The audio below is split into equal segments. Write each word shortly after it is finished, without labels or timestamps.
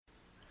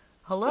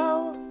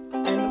Hello,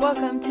 and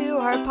welcome to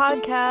our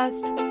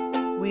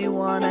podcast. We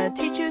want to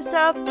teach you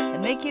stuff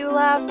and make you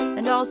laugh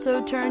and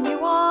also turn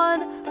you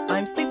on.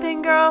 I'm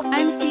Sleeping Girl.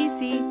 I'm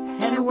Cece.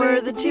 And we're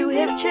the two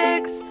hip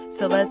chicks.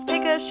 So let's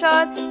take a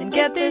shot and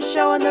get this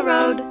show on the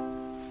road.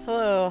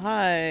 Hello,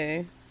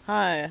 hi.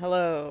 Hi,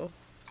 hello.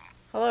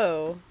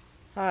 Hello,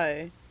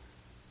 hi.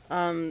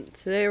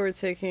 Today we're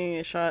taking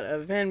a shot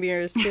of Van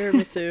Meer's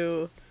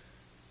tiramisu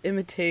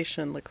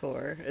imitation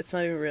liqueur. It's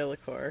not even real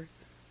liqueur,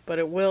 but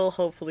it will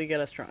hopefully get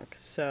us drunk.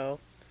 So,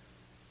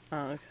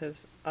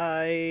 because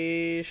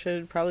I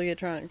should probably get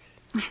drunk.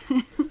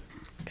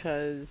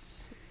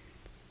 Because,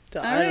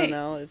 I don't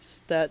know,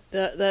 it's that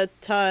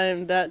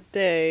time, that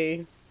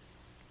day,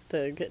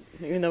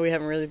 even though we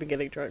haven't really been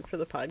getting drunk for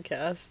the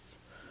podcasts.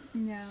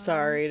 No.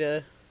 Sorry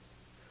to,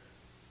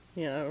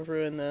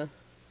 ruin the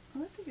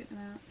that's a good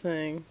amount.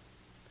 thing.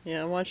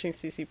 Yeah, I'm watching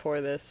Cece pour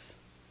this,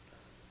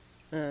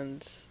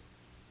 and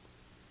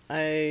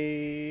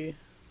I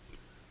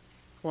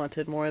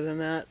wanted more than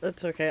that.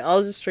 That's okay.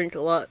 I'll just drink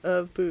a lot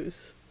of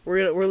booze.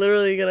 We're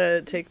literally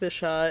gonna take this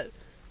shot,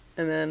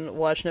 and then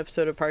watch an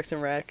episode of Parks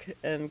and Rec,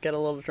 and get a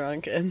little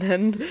drunk, and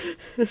then do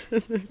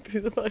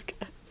the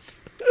podcast.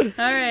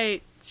 All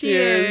right.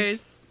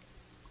 Cheers.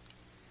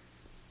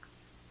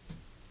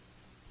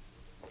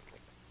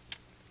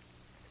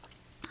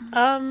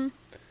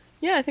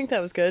 Yeah, I think that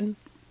was good.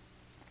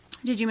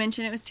 Did you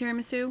mention it was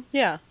tiramisu?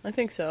 Yeah, I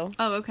think so.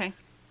 Oh, okay.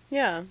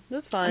 Yeah,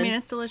 that's fine. I mean,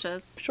 it's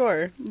delicious.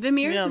 Sure. Van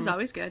Meer's is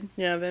always good.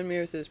 Yeah, Van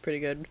Meer's is pretty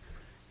good.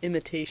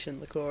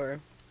 Imitation liqueur.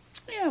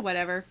 Yeah,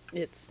 whatever.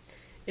 It's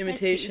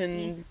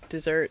imitation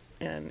dessert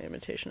and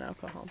imitation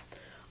alcohol.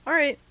 All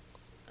right.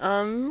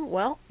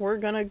 Well, we're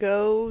gonna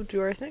go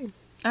do our thing.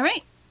 All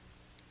right.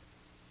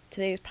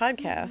 Today's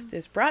podcast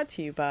is brought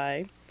to you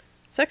by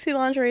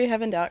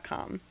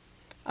sexylingerieheaven.com,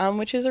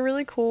 which is a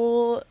really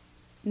cool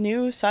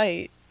new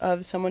site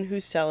of someone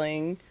who's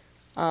selling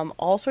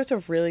all sorts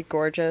of really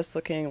gorgeous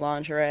looking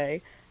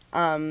lingerie.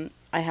 I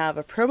have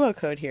a promo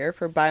code here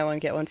for buy one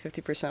get one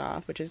 50%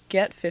 off, which is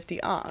get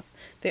 50 off.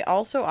 They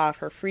also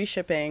offer free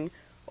shipping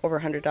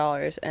over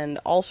 $100, and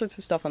all sorts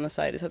of stuff on the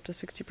site is up to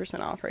 60%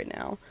 off right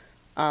now.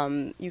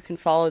 You can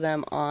follow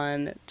them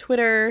on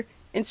Twitter,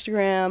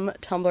 Instagram,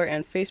 Tumblr,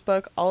 and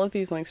Facebook. All of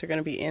these links are going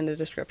to be in the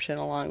description,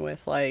 along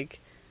with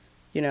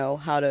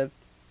how to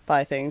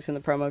buy things and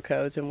the promo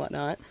codes and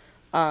whatnot.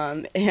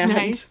 And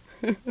nice.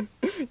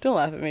 Don't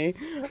laugh at me.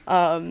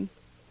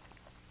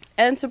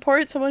 And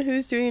support someone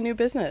who's doing a new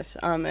business,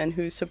 and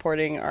who's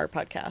supporting our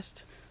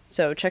podcast.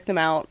 So check them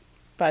out,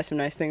 buy some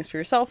nice things for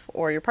yourself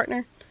or your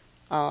partner,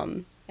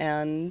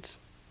 and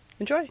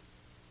enjoy.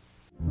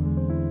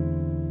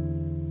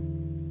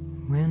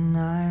 When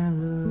I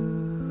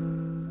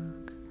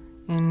look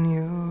in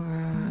your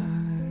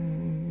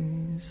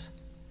eyes,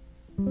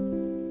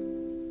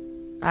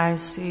 I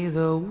see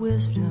the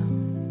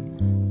wisdom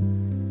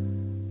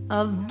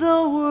of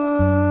the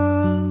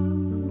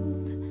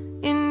world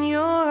in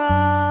your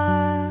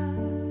eyes.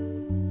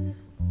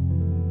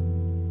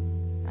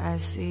 I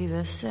see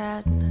the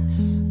sadness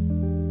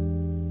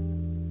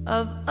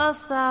of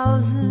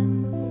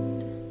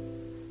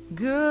 1,000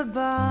 goodbyes.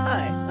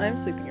 Hi, I'm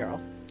Sleeping Girl.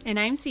 And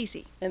I'm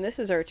Cece. And this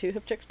is our Two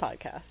Hip Chicks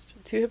podcast.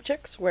 Two Hip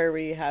Chicks, where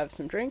we have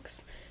some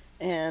drinks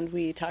and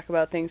we talk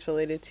about things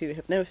related to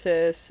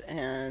hypnosis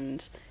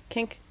and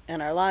kink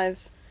and our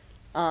lives.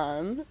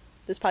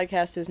 This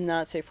podcast is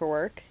not safe for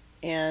work,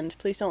 and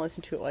please don't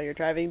listen to it while you're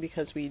driving,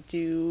 because we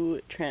do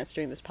trance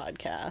during this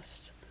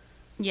podcast.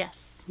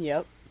 Yes.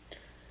 Yep.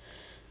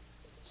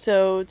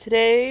 So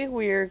today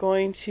we're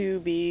going to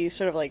be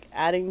sort of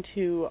adding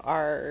to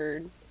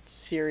our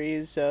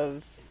series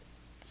of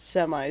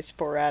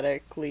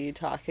semi-sporadically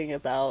talking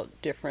about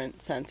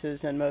different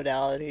senses and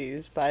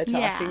modalities by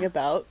talking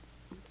about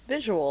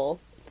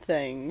visual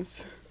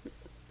things.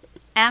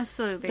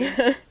 Absolutely.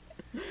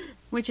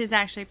 Which is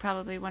actually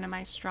probably one of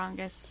my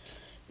strongest.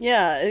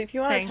 Yeah, if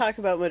you want things. to talk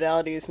about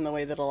modalities in the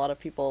way that a lot of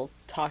people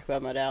talk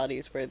about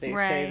modalities, where they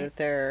say that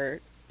they're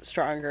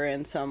stronger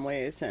in some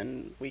ways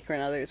and weaker in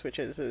others, which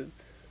is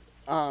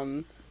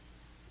can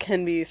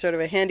be sort of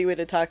a handy way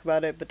to talk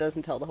about it, but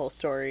doesn't tell the whole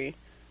story.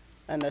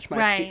 And that's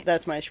my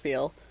that's my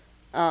spiel.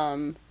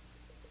 A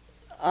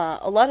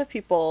lot of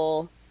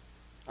people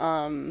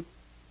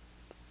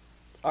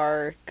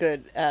are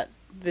good at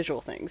visual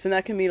things, and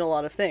that can mean a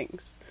lot of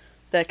things.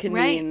 That can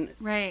mean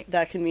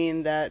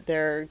that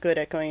they're good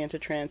at going into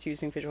trance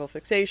using visual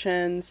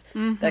fixations.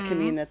 Mm-hmm. That can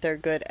mean that they're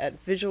good at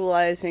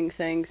visualizing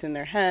things in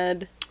their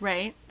head.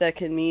 Right. That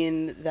can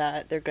mean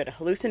that they're good at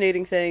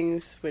hallucinating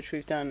things, which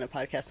we've done a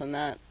podcast on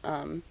that.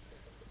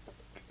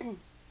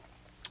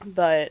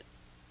 But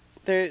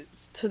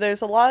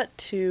there's a lot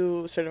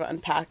to sort of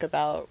unpack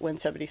about when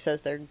somebody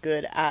says they're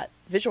good at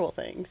visual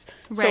things.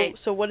 Right.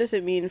 So what does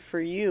it mean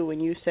for you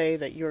when you say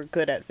that you're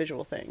good at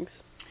visual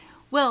things?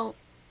 Well,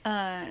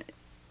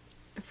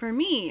 for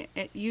me,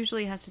 it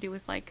usually has to do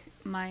with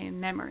my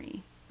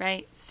memory,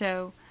 right?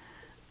 So,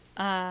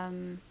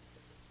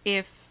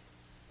 if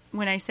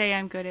when I say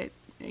I'm good at,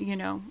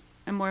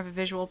 I'm more of a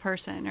visual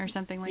person or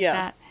something like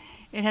that,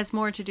 It has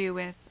more to do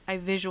with I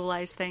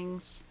visualize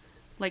things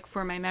like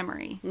for my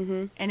memory.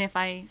 Mm-hmm. And if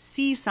I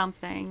see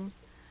something,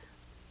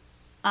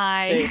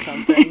 Say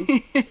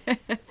something.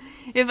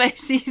 if I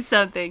see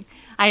something,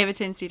 I have a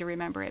tendency to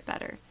remember it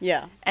better.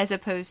 Yeah. As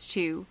opposed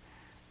to,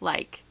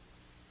 like,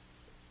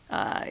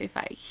 if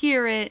I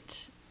hear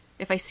it,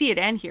 if I see it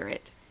and hear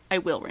it, I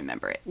will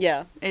remember it.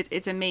 Yeah.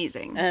 It's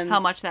amazing And- how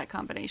much that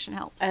combination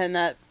helps. And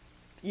that,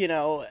 you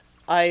know,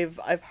 I've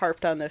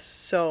harped on this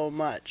so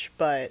much,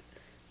 but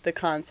the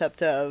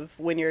concept of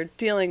when you're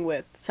dealing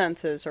with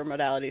senses or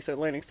modalities or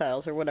learning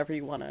styles or whatever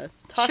you want to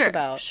talk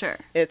about, Sure.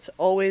 it's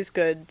always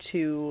good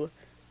to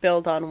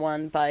build on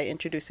one by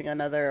introducing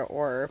another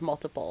or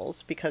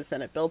multiples, because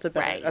then it builds a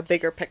Right.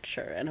 bigger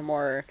picture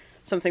and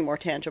something more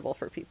tangible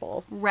for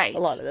people. Right. A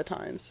lot of the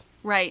times.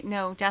 Right.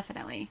 No,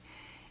 definitely.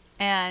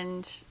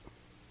 And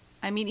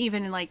I mean,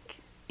 even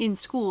in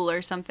school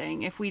or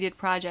something, if we did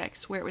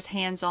projects where it was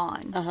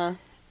hands-on, Uh-huh.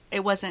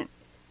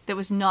 that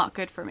was not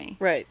good for me.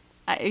 Right.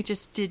 It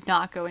just did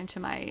not go into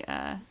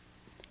my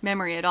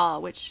memory at all,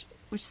 which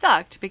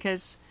sucked,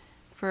 because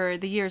for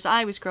the years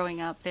I was growing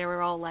up, they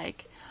were all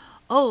like,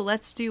 oh,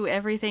 let's do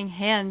everything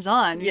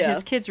hands-on because Yeah.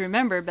 kids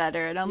remember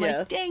better. And I'm Yeah.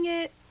 like, dang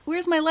it,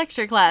 where's my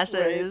lecture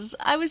classes?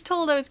 I was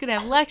told I was going to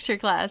have lecture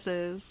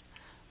classes,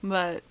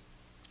 but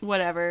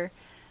whatever.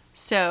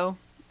 So,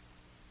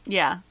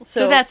 yeah.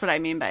 So that's what I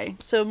mean by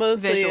So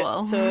mostly,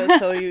 visual.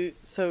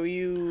 so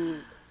you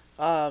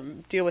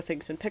deal with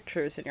things in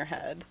pictures in your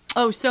head.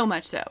 Oh, so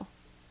much so.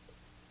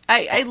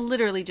 I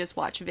literally just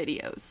watch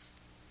videos.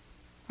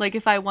 Like,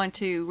 if I want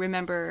to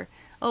remember,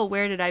 oh,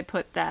 where did I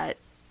put that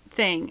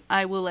thing?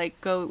 I will,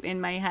 go in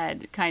my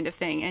head kind of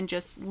thing and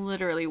just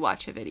literally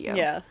watch a video.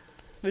 Yeah.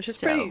 Which is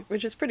So-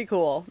 pretty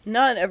cool.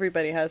 Not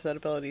everybody has that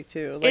ability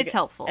too. It's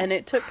helpful. And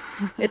it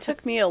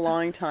took me a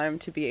long time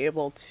to be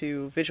able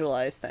to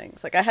visualize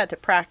things. Like, I had to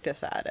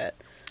practice at it.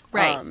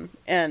 Right.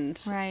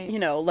 Right.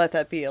 Let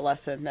that be a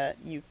lesson that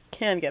you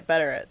can get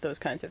better at those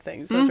kinds of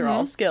things. Those are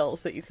all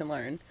skills that you can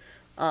learn.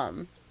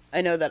 I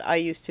know that I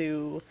used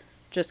to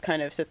just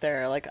kind of sit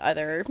there,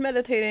 either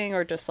meditating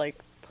or just,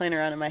 playing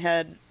around in my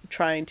head,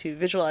 trying to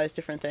visualize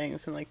different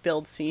things and,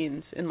 build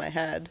scenes in my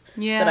head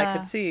that I Yeah.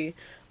 could see.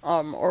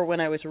 Or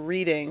when I was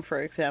reading,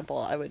 for example,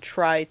 I would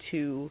try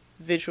to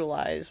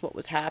visualize what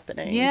was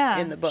happening Yeah,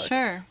 in the book.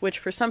 sure. Which,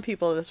 for some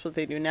people, that's what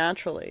they do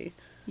naturally.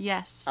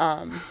 Yes.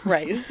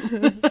 Right.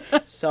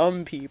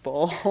 Some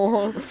people.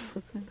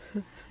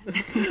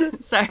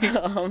 Sorry.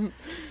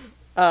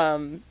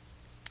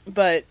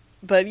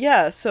 But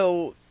yeah,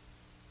 so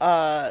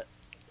the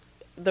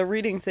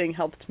reading thing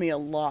helped me a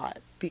lot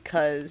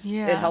because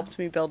Yeah. it helped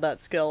me build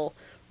that skill.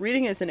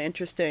 Reading is an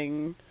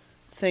interesting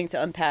thing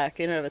to unpack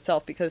in and of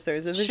itself because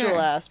there's a visual Sure.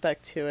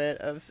 aspect to it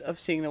of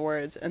seeing the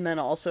words, and then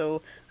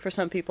also for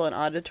some people an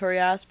auditory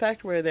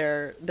aspect where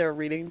they're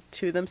reading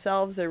to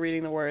themselves, they're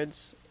reading the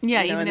words. Yeah,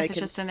 and even they if it's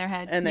just in their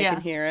head. and they yeah.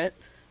 can hear it.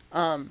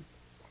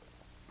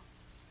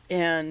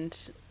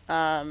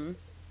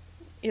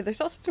 Yeah,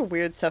 there's all sorts of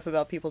weird stuff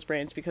about people's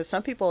brains because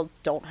some people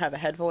don't have a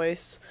head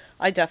voice.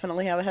 I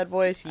definitely have a head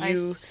voice. I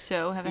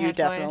so have a head You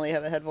definitely voice.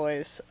 have a head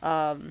voice.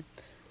 But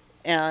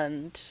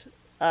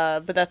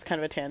that's kind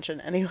of a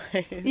tangent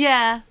anyway.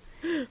 Yeah.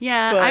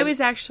 Yeah, But- I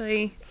was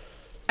actually,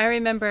 I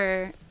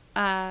remember,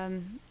 I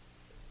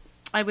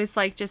was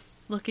just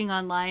looking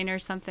online or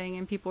something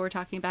and people were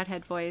talking about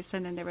head voice,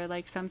 and then there were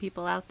some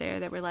people out there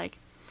that were like,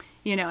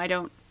 I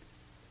don't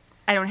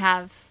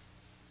have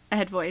a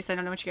head voice. I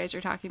don't know what you guys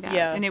are talking about.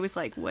 Yeah. And it was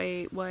like,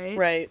 wait, what?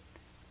 Right.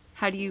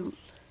 How do you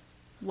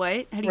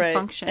Right.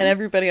 function? And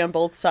everybody on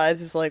both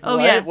sides is like, Oh,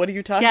 what? yeah. What are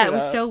you talking Yeah, about? it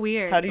was so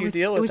weird. How do you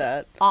deal with it was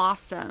that?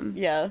 Awesome.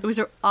 Yeah. It was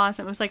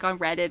awesome. It was on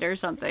Reddit or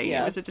something.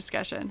 Yeah. It was a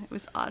discussion. It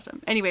was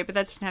awesome. Anyway, but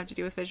that doesn't have to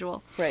do with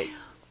visual. Right.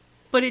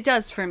 But it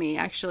does for me,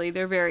 actually.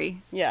 They're very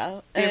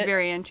Yeah.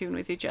 very in tune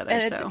with each other.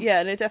 And So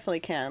and it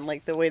definitely can.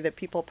 The way that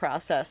people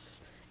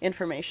process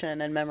information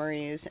and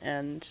memories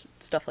and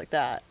stuff like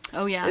that.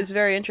 oh yeah, It's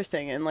very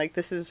interesting, and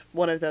this is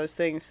one of those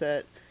things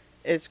that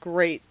is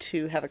great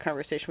to have a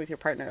conversation with your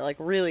partner.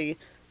 Really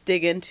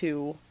dig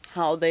into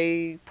how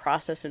they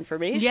process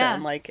information. Yeah.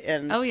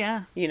 And oh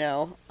yeah,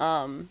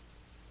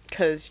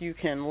 because you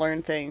can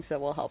learn things that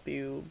will help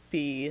you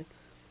be,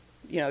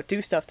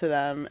 do stuff to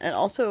them, and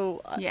also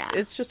Yeah.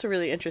 it's just a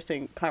really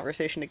interesting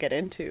conversation to get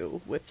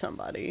into with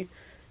somebody.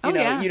 Oh,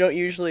 yeah. You don't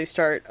usually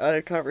start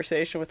a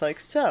conversation with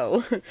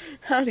so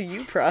how do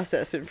you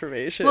process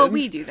information? well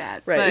we do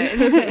that,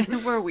 Right.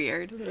 but we're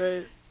weird.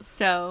 right.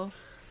 So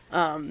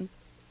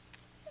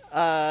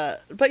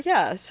But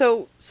yeah,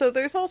 so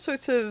there's all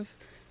sorts of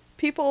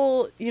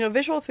people,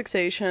 visual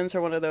fixations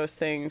are one of those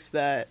things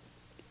that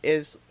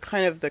is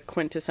kind of the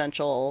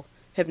quintessential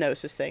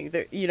hypnosis thing.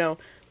 There,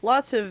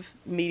 lots of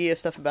media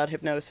stuff about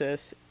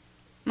hypnosis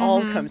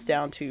all comes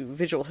down to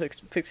visual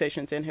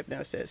fixations in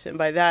hypnosis. And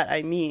by that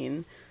I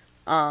mean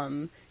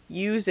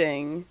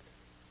using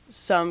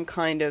some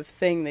kind of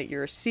thing that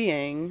you're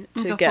seeing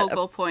to a get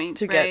focal point,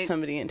 to right? get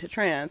somebody into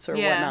trance or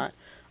Yeah.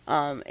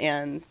 whatnot.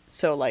 And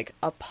so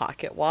a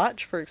pocket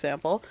watch, for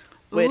example,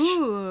 which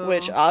Ooh.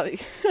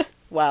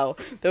 Wow,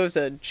 that was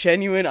a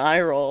genuine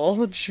eye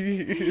roll.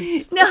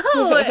 Jeez. No,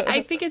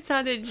 I think it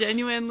sounded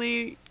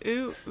genuinely.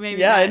 Ooh, maybe.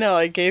 Yeah, not. I know.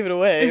 I gave it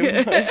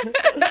away.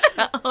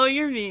 Oh,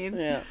 you're mean.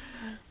 Yeah.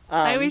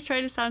 I always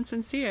try to sound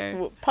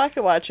sincere.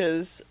 Pocket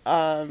watches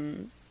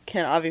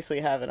can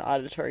obviously have an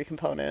auditory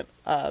component,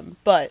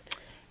 but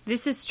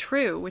This is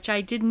true, which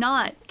I did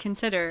not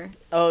consider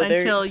Oh,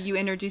 until you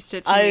introduced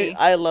it to me.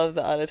 I love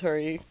the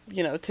auditory,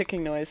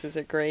 ticking noises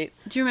are great.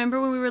 Do you remember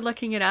when we were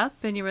looking it up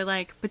and you were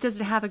like, but does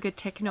it have a good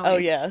tick noise? Oh,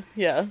 yeah,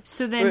 yeah.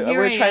 So then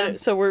we're I trying am.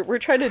 So we're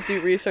trying to do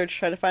research,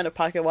 trying to find a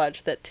pocket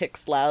watch that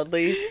ticks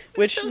loudly,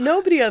 which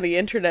nobody on the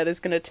internet is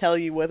going to tell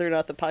you whether or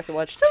not the pocket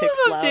watch Some ticks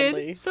of them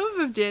loudly. did. Some of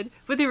them did,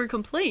 but they were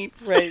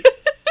complaints. Right.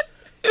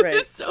 It Right.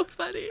 was so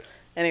funny.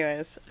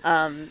 Anyways,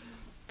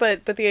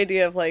 but the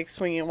idea of like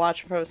swinging a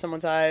watch in front of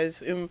someone's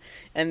eyes,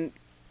 and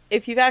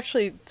if you've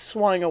actually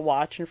swung a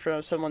watch in front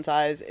of someone's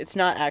eyes, it's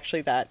not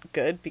actually that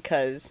good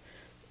because,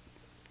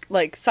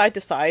 like, side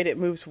to side, it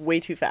moves way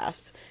too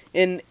fast.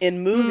 In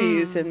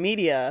movies and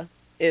media,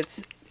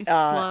 it's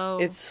slow.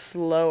 It's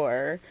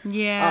slower.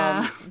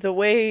 Yeah. The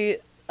way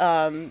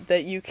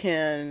that you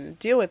can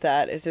deal with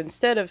that is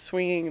instead of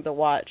swinging the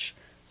watch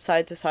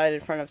side to side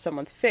in front of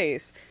someone's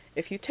face,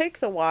 if you take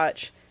the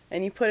watch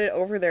and you put it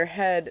over their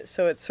head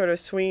so it's sort of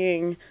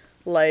swinging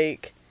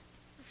like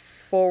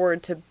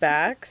forward to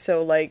back.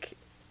 So like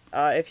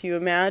if you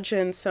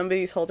imagine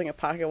somebody's holding a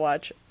pocket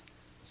watch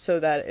so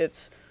that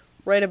it's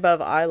right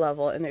above eye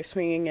level and they're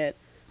swinging it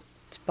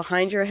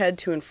behind your head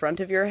to in front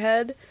of your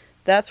head,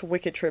 that's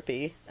wicked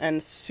trippy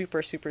and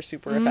super, super,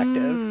 super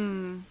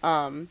effective.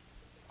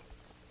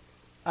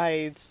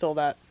 I stole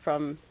that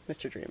from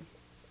Mr. Dream.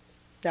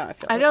 Now I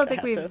feel I like don't think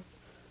have we've- to.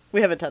 We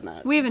haven't done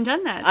that. We haven't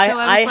done that. I So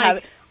I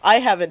was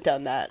like, haven't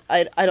done that.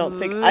 I don't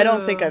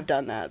think I've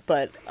done that,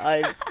 but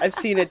I've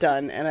seen it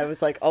done, and I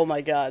was like, oh my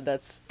god,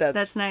 that's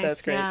that's nice.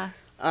 That's great. Yeah.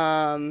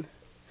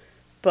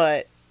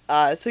 But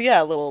so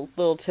yeah, a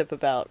little tip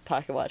about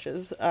pocket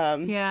watches.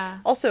 Yeah.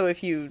 Also,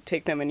 if you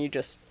take them and you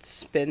just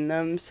spin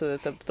them so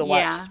that the watch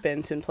Yeah.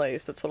 spins in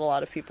place, that's what a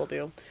lot of people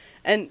do.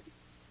 And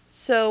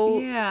so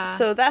Yeah.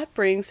 so that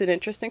brings an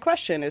interesting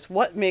question: is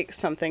what makes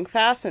something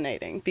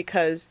fascinating?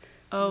 Because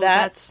Oh,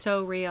 that's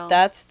so real.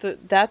 that's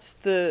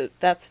the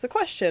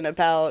question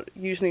about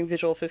using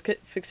visual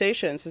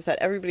fixations, is that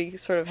everybody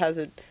sort of has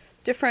a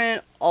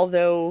different,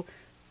 although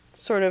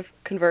sort of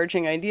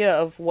converging idea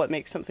of what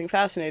makes something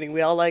fascinating.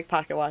 We all like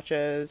pocket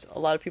watches. A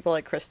lot of people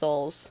like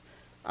crystals.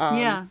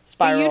 yeah.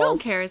 Spirals. But you don't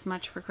care as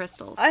much for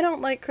crystals. I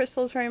don't like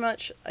crystals very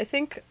much. I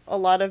think a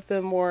lot of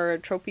the more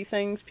tropey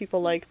things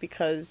people like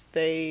because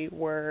they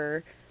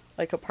were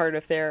like a part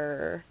of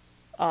their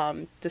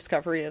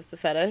discovery of the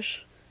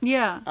fetish.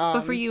 Yeah.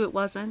 But for you, it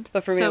wasn't.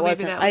 But for me, So it maybe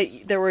wasn't. that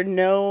was- There were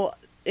no,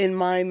 in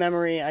my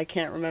memory, I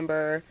can't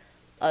remember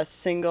a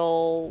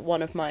single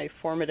one of my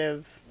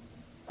formative,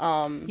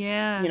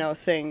 yeah.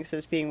 things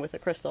as being with a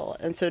crystal.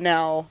 And so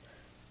now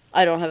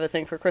I don't have a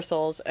thing for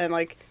crystals, and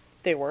like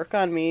they work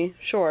on me,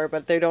 sure,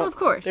 but they don't. Of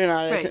course. they're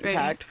not as Right, right.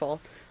 impactful.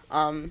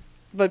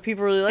 But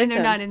people really like and they're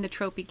them. not in the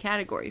tropey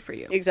category for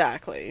you.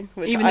 Exactly.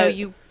 Which Even though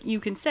you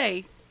can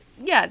say,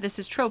 yeah, this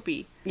is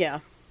tropey, Yeah.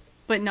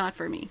 but not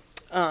for me.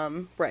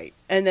 Right.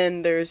 And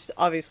then there's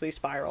obviously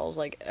spirals.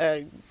 Like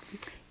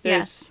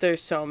Yes.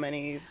 there's so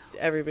many.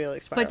 Everybody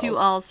likes spirals. But do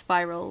all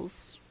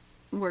spirals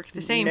work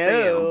the same no,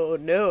 for you?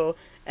 No.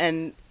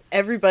 And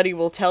everybody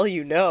will tell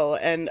you no.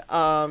 And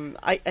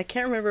I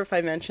can't remember if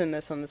I mentioned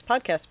this on this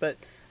podcast, but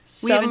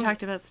We haven't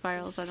talked about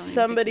spirals. I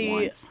don't even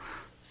think once.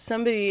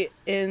 Somebody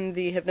in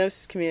the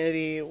hypnosis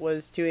community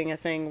was doing a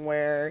thing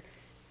where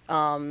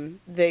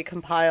they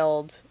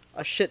compiled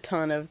a shit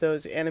ton of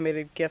those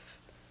animated GIF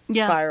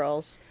Yeah.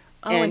 spirals.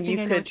 Oh, I think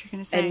I know what you're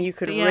gonna say. And you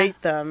could But yeah.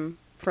 rate them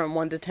from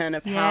 1 to 10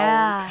 of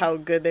Yeah. how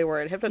good they were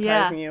at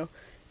hypnotizing you.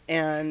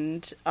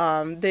 And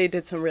they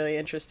did some really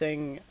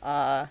interesting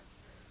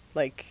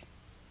like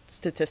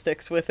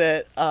statistics with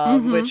it,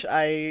 which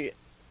I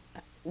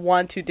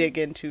want to dig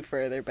into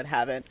further but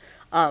haven't.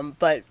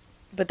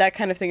 But that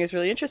kind of thing is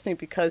really interesting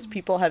because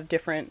people have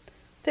different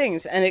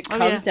things, and it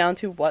comes down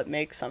to what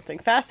makes something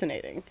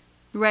fascinating.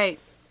 Right.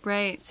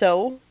 Right.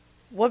 So,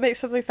 what makes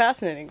something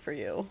fascinating for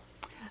you?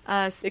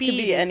 Speed It could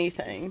be is-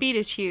 anything. Speed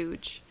is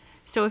huge.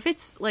 So if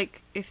it's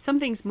like, if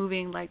something's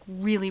moving like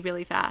really,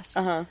 really fast,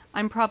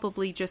 I'm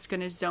probably just going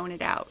to zone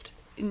it out.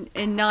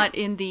 And not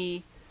in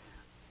the,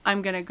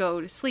 I'm going to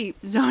go to sleep,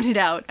 zone it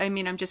out. I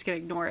mean, I'm just going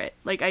to ignore it.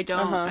 Like,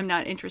 I'm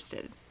not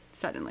interested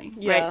suddenly,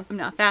 Yeah. right? I'm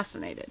not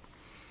fascinated.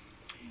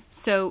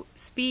 So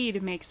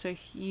speed makes a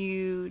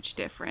huge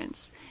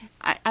difference.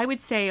 I would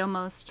say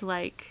almost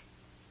like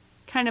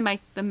kind of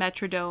the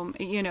metronome,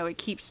 it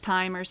keeps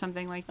time or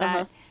something like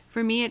that.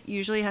 For me, it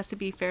usually has to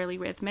be fairly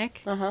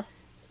rhythmic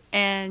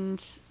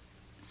and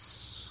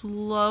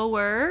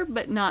slower,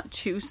 but not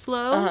too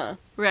slow,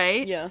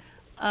 right? Yeah.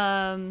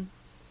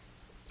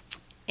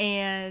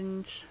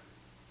 And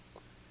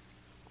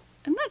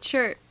I'm not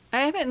sure.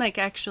 I haven't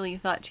actually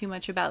thought too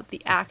much about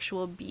the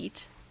actual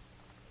beat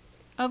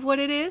of what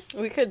it is.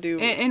 We could do.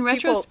 In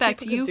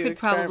retrospect, people you do could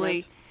probably.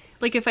 experiments.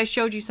 like if I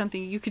showed you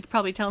something, you could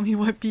probably tell me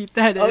what beat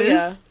that is. Oh,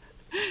 yeah.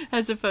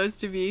 As opposed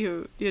to me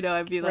who,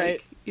 I'd be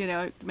like,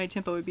 Right. My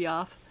tempo would be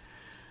off.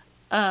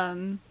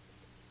 But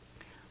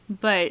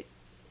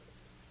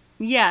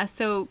yeah,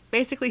 so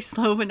basically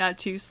slow but not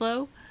too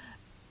slow.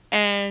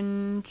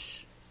 And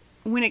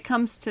when it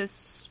comes to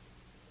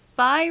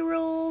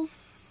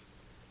spirals,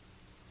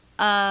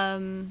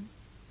 well,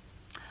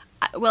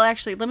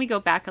 actually, let me go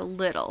back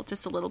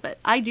just a little bit.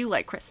 I do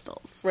like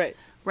crystals. Right.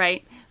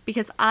 Right?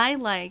 Because I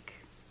like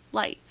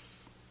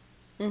lights.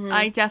 Mm-hmm.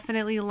 I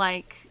definitely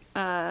like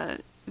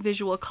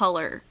visual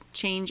color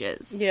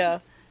changes. Yeah.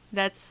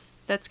 That's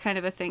kind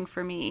of a thing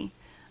for me,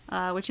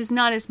 which is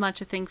not as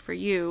much a thing for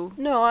you.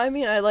 No, I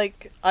mean, I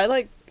like,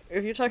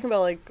 if you're talking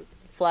about, like,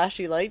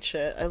 flashy light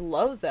shit, I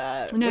love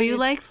that. No, you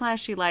like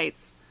flashy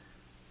lights.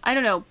 I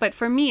don't know, but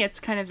for me, it's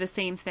kind of the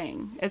same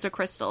thing as a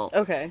crystal.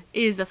 Okay.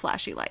 Is a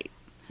flashy light.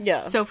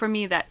 Yeah. So for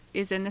me, that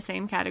is in the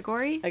same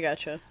category. I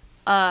gotcha.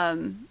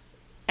 And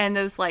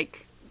those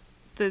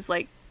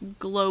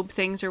globe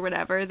things or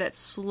whatever that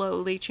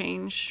slowly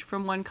change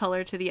from one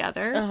color to the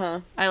other.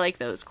 Uh-huh. I like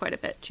those quite a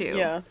bit too.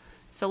 Yeah.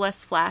 So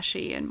less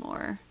flashy and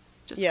more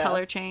just Yeah.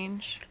 color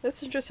change.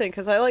 That's interesting,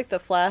 because I like the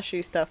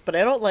flashy stuff, but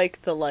I don't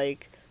like the,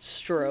 like,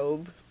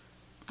 strobe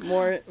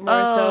more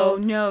Oh, so.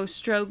 no,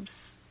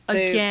 strobes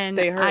They again.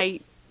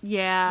 hurt.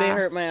 Yeah. They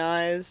hurt my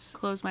eyes.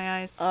 Close my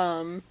eyes.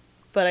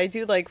 But I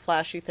do like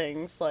flashy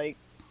things, like,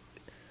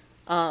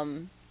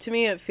 to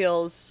me it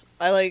feels,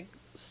 I like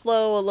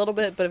slow a little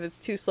bit, but if it's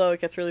too slow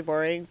it gets really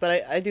boring,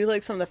 but I do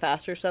like some of the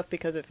faster stuff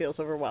because it feels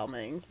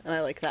overwhelming, and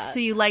I like that.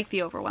 So you like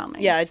the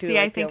overwhelming. Yeah, I do See,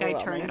 like I the think I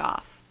turn overwhelming. it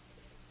off.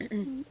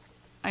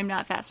 I'm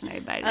not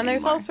fascinated by it And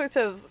there's anymore. all sorts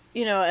of,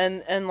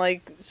 and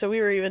like, so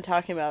we were even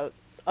talking about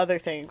other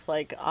things,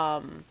 like,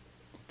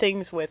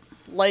 things with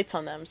lights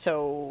on them,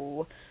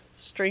 so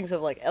strings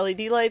of, like,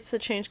 LED lights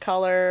that change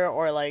color,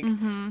 or, like,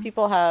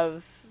 people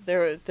have,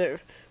 there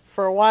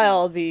for a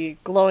while, the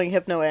glowing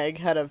hypno egg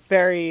had a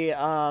very,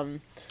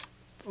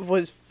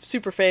 was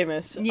super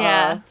famous,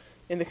 Yeah.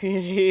 in the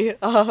community,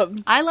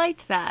 I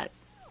liked that.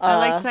 I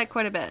liked that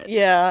quite a bit.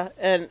 yeah,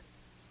 and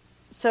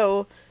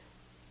so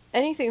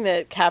anything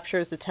that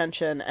captures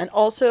attention, and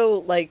also,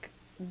 like,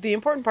 the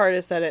important part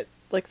is that it,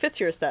 like, fits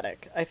your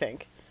aesthetic, I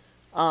think.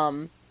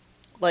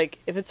 Like,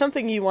 if it's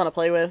something you want to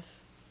play with,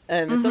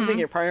 and it's something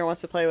your partner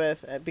wants to play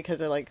with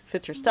because it, like,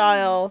 fits your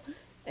style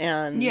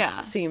and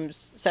Yeah.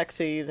 seems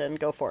sexy, then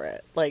go for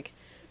it. Like,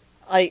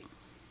 to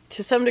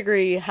some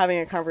degree, having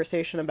a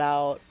conversation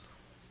about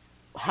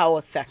how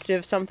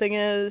effective something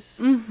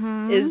is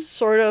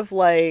sort of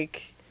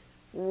like,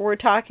 we're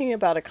talking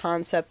about a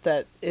concept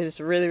that is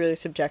really, really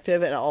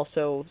subjective and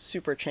also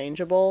super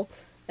changeable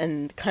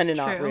and kind of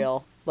not True.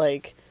 real.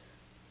 Like,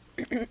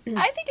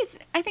 I think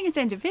it's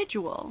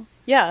individual,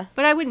 yeah.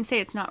 but I wouldn't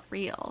say it's not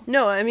real.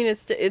 No, I mean,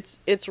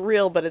 it's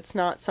real, but it's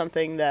not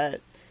something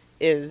that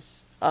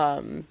is,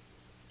 like,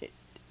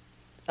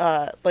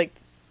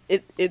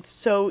 it's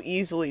so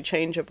easily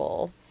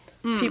changeable.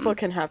 People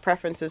can have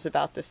preferences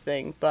about this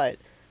thing, but,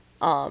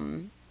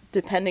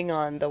 depending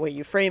on the way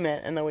you frame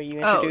it and the way you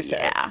introduce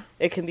yeah.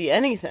 it can be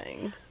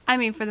anything. I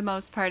mean, for the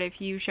most part,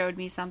 if you showed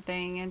me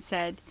something and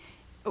said,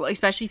 well,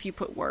 especially if you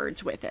put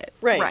words with it,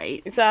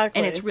 Right, exactly.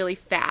 and it's really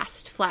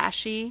fast,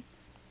 flashy,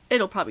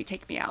 it'll probably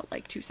take me out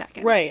like 2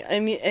 seconds. Right.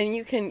 I mean, and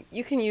you can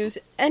use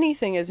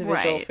anything as a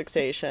visual Right.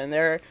 fixation.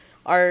 There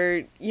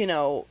are,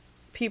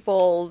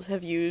 people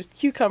have used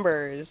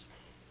cucumbers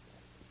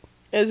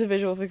as a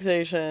visual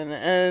fixation,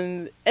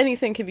 and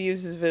anything can be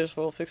used as a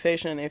visual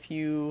fixation if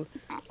you...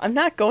 I'm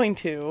not going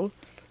to.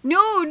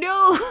 No,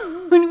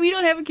 we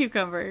don't have a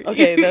cucumber.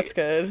 Okay, that's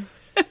good.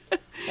 I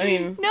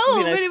mean, No, it'd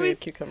be nice but it if we had was-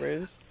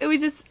 cucumbers. It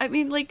was just, I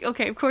mean, like,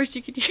 okay, of course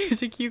you could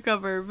use a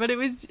cucumber, but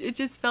it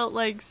just felt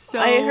like so...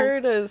 I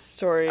heard a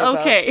story about...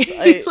 Okay.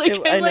 I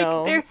I'm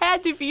know. like, there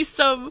had to be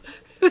some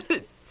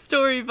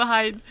story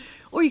behind...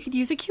 Or you could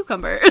use a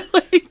cucumber.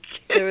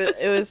 Like,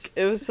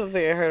 It was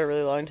something I heard a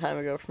really long time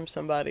ago from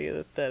somebody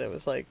that it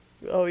was like,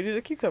 oh, we did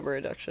a cucumber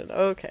reduction.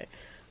 Okay,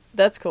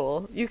 that's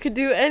cool. You could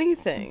do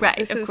anything,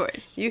 Right, of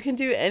course. You can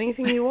do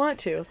anything you want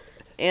to,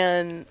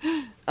 and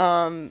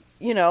in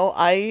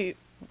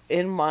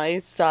my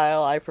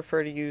style, I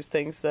prefer to use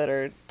things that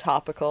are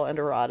topical and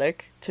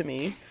erotic to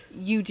me.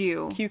 you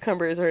do.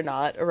 Cucumbers are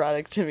not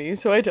erotic to me,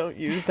 so I don't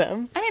use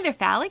them. I mean, they're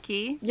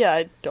phallic-y. Yeah,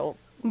 I don't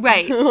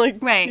Right, like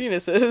right.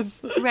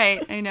 penises.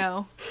 Right, I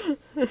know.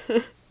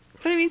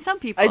 But I mean, some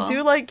people... I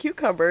do like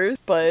cucumbers,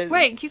 but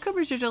Right,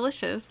 cucumbers are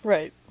delicious.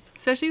 right.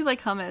 Especially with,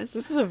 like, hummus.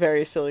 This is a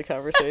very silly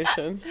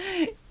conversation.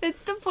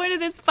 That's the point of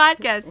this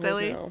podcast,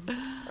 silly.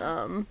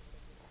 No.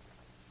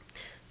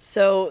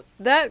 So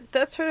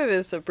that sort of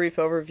is a brief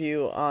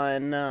overview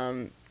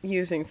on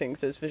using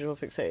things as visual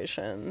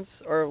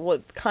fixations, or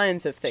what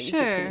kinds of things you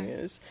can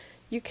use.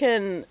 You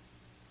can,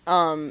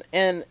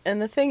 and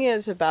the thing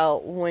is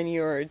about when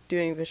you're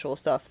doing visual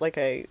stuff, like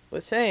I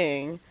was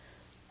saying,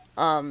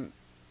 a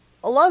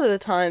lot of the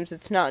times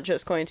it's not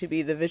just going to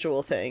be the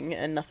visual thing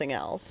and nothing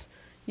else.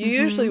 You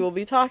usually will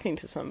be talking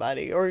to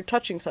somebody or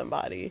touching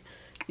somebody.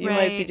 You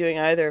might be Right. doing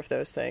either of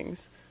those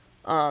things.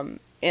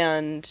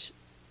 And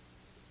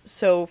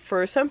so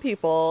for some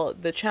people,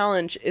 the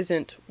challenge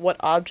isn't what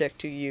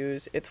object you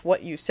use, it's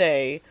what you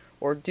say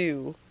or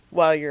do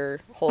while you're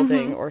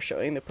holding or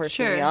showing the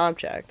person the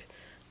object.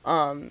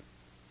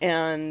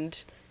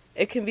 And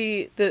it can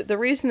be, the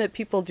reason that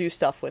people do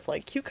stuff with,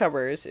 like,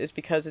 cucumbers is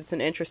because it's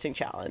an interesting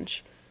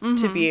challenge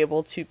to be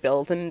able to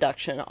build an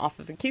induction off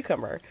of a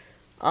cucumber.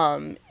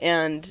 And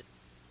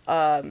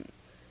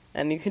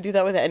you can do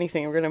that with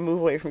anything. We're going to move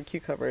away from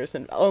cucumbers,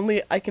 and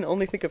I can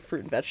only think of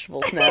fruit and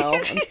vegetables now,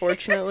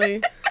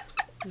 unfortunately.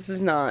 This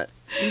is not.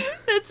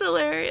 That's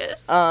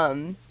hilarious.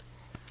 Well,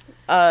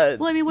 I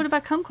mean, what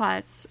about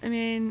kumquats? I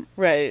mean,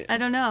 right. I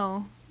don't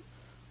know.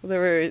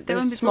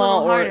 They're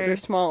small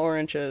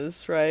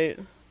oranges, right?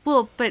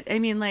 Well, but I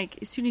mean, like,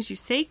 as soon as you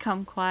say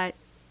kumquat,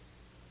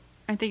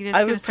 I think you're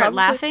just going to start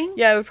laughing.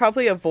 Yeah, I would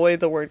probably avoid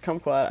the word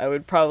kumquat. I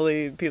would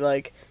probably be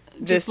like,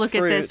 just look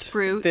at this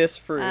fruit. This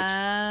fruit.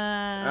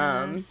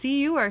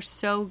 See, you are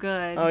so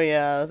good. Oh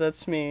yeah,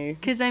 that's me.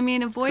 Because I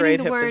mean,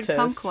 avoiding the word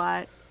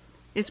kumquat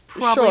is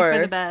probably for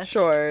the best.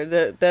 Sure,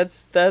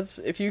 that's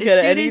if you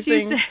get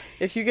anything,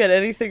 if you get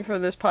anything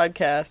from this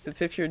podcast,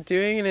 it's if you're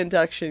doing an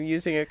induction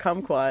using a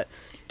kumquat,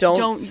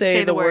 don't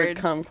say the word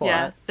kumquat.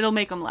 Yeah, it'll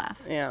make them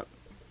laugh. Yeah,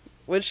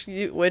 which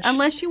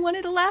unless you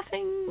wanted a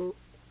laughing,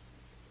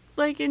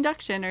 like,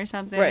 induction or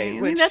something. Right, I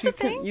mean, that's a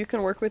thing. You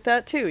can work with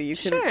that too. You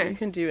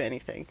can do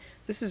anything.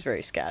 This is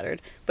very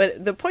scattered,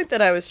 but the point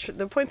that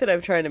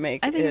I'm trying to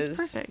make it's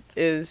perfect.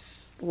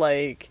 Is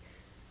like,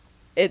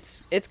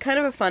 it's kind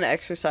of a fun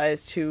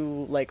exercise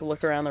to, like,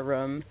 look around the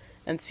room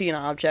and see an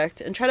object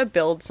and try to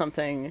build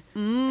something.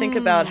 Think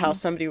about how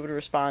somebody would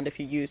respond if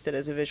you used it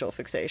as a visual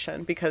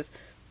fixation, because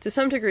to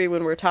some degree,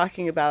 when we're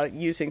talking about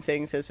using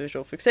things as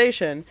visual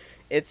fixation,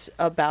 it's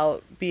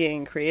about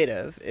being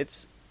creative.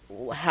 It's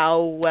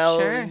how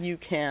well you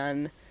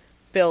can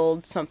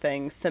build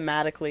something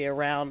thematically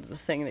around the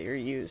thing that you're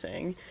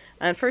using.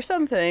 And for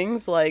some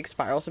things, like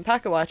spirals and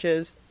pocket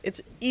watches, it's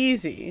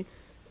easy.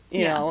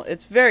 You know,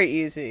 it's very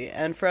easy.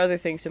 And for other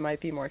things, it might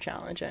be more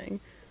challenging.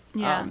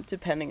 Yeah.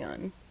 Depending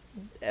on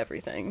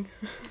everything.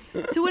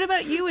 So what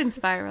about you in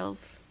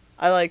spirals?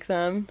 I like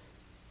them.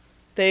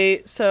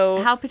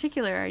 How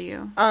particular are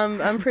you?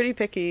 I'm pretty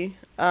picky.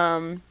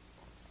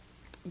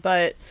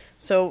 But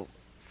so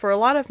for a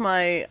lot of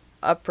my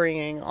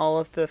upbringing, all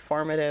of the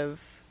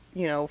formative,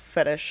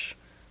 fetish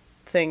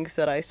things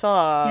that I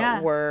saw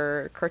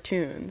were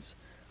cartoons.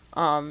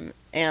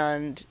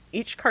 And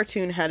each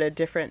cartoon had a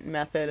different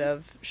method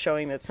of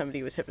showing that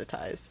somebody was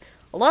hypnotized.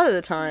 A lot of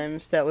the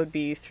times, that would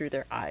be through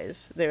their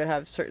eyes. They would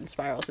have certain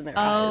spirals in their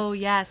eyes. Oh,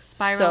 yes,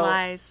 spiral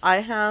eyes. I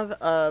have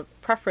a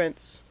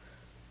preference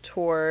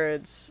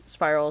towards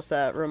spirals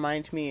that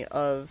remind me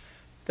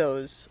of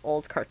those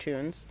old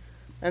cartoons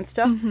and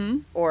stuff,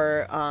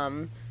 or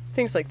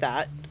things like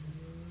that.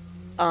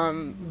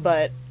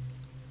 But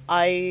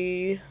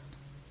I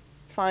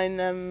find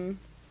them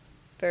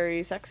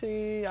very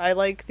sexy. I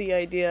like the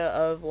idea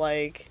of,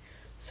 like,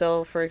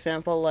 so for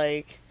example,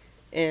 like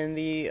in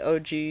the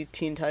OG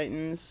Teen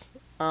Titans,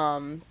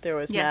 there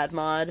was Mad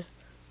Mod,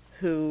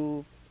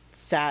 who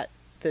sat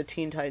the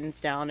Teen Titans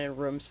down in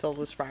rooms filled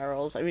with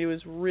spirals. I mean, it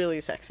was really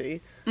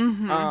sexy.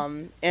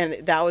 And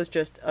that was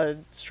just a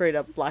straight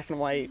up black and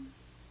white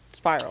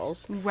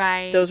spirals.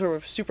 Right. Those were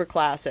super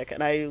classic,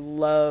 and I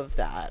love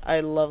that. I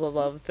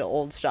love the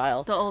old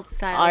style. The old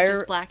style,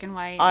 just black and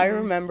white. I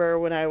remember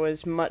when I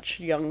was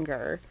much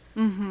younger,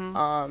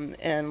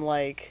 and,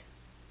 like,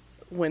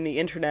 when the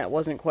internet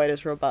wasn't quite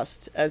as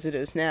robust as it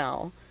is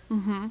now,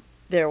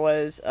 there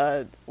was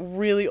a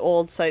really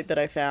old site that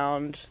I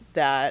found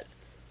that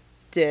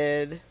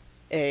did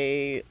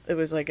it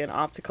was like an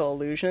optical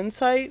illusion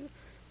site,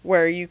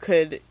 where you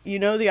could,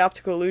 the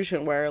optical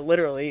illusion where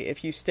literally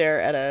if you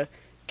stare at a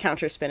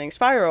counter-spinning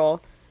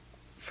spiral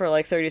for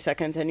like 30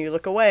 seconds and you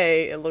look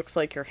away, it looks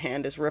like your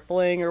hand is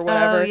rippling or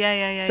whatever. Oh,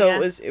 yeah.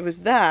 So it was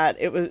that.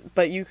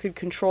 But you could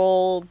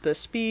control the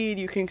speed,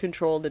 you can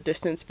control the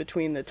distance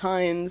between the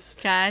tines.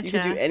 Gotcha. You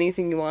could do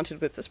anything you wanted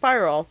with the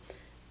spiral,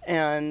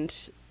 and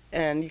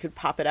you could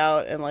pop it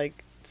out and,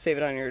 like, save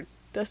it on your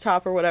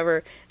desktop or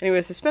whatever.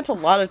 Anyways, I spent a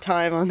lot of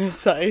time on this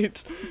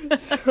site.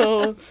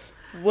 So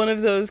one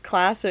of those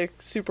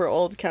classic super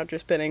old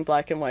counter-spinning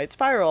black and white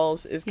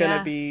spirals is going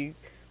to be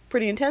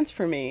pretty intense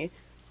for me.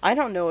 I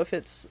don't know if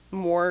it's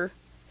more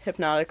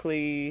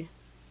hypnotically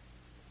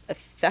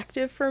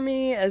effective for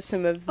me as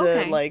some of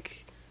the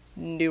like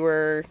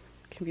newer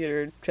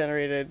computer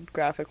generated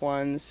graphic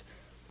ones,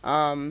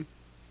 but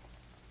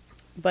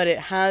it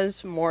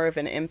has more of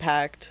an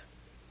impact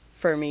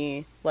for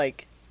me,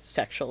 like,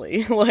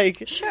 sexually.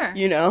 Like, sure.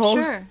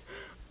 Sure.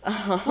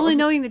 Well,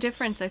 knowing the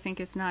difference, I think,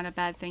 is not a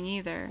bad thing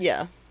either.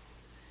 Yeah.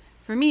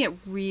 For me, it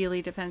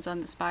really depends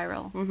on the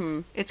spiral.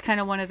 It's kind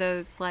of one of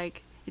those,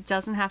 like, it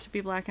doesn't have to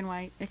be black and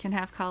white. It can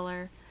have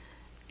color.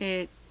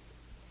 It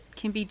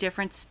can be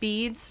different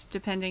speeds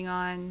depending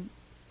on,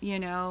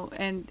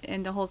 and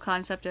the whole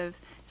concept of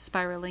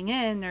spiraling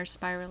in or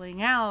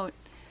spiraling out.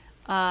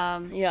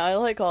 Yeah, I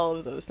like all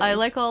of those things. I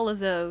like all of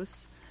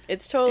those.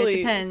 It's totally. It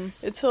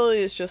depends. It totally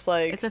is just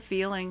like It's a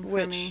feeling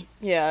for me.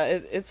 Yeah,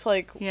 it's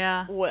like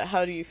Yeah. what?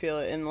 How do you feel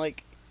it? And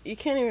like you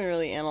can't even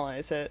really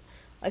analyze it.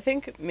 I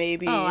think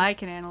maybe. Oh, I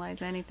can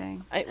analyze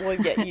anything. Well,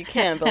 yeah, you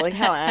can, but like,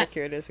 how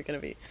accurate is it going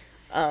to be?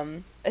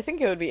 I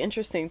think it would be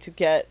interesting to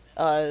get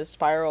a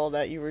spiral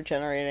that you were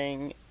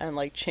generating and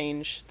like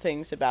change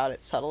things about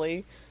it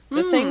subtly.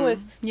 The thing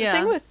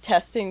with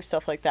testing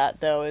stuff like that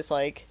though is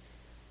like,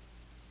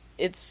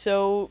 it's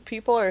so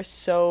people are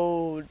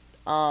so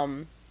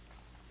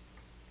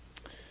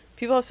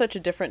people have such a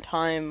different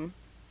time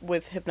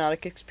with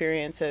hypnotic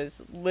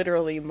experiences,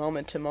 literally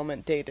moment to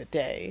moment, day to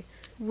day.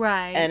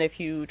 Right. And if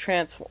you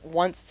trance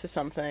once to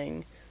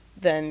something,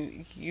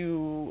 then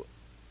you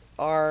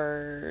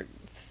are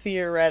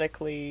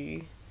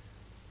theoretically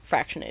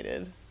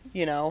fractionated,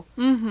 you know?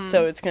 Mm-hmm.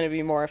 So it's going to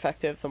be more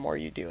effective the more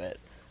you do it.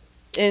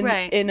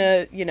 Right. In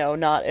a, you know,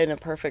 not in a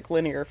perfect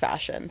linear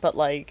fashion, but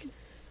like,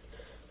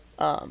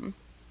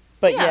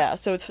 but yeah,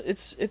 so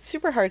it's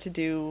super hard to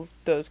do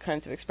those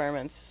kinds of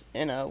experiments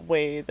in a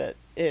way that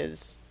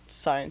is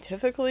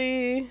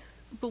scientifically.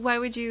 But why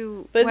would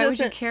you? But Why would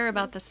you care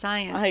about the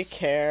science? I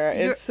care.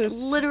 You're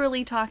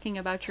literally talking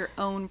about your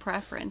own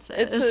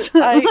preferences.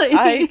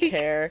 I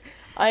care.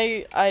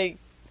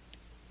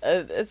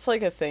 It's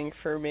like a thing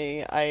for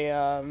me.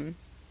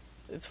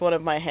 It's one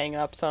of my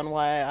hang-ups on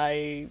why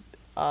I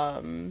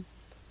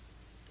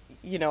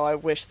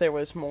wish there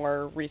was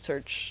more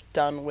research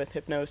done with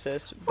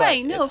hypnosis. But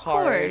Right, no, it's of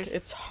hard. course.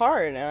 It's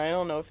hard, and I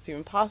don't know if it's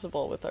even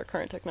possible with our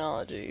current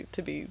technology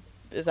to be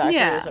as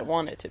accurate as I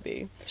want it to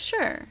be.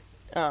 Sure.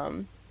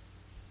 But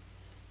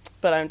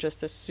I'm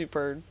just a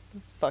super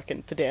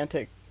fucking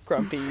pedantic,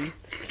 grumpy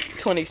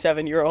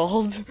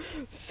 27-year-old.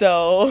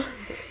 So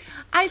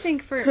I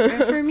think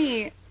for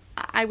me,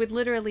 I would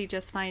literally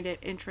just find it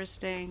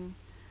interesting.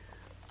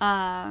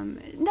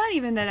 Not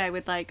even that I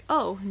would like,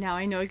 oh, now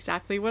I know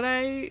exactly what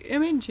I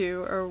am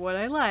into or what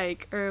I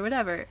like or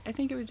whatever. I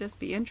think it would just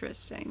be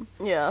interesting.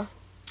 yeah.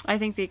 I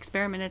think the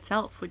experiment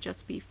itself would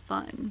just be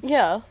fun.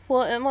 Yeah.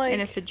 Well, and like,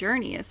 And if the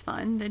journey is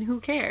fun, then who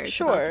cares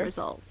Sure. about the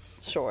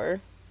results? sure.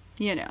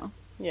 You know.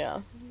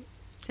 Yeah.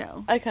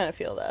 So. I kind of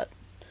feel that.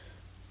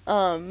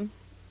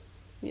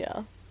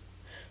 Yeah.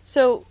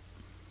 So,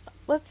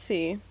 let's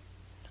see.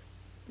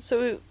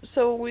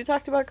 So we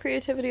talked about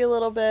creativity a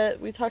little bit.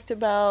 We talked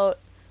about,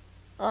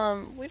 we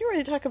didn't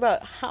really talk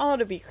about how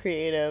to be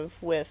creative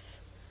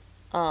with,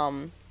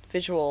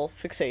 visual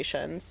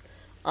fixations.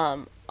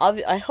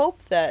 I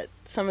hope that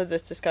some of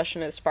this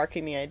discussion is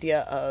sparking the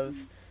idea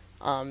of,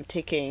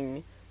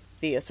 taking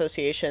the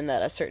association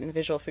that a certain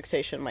visual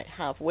fixation might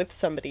have with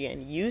somebody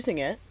and using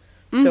it.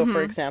 So,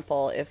 for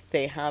example, if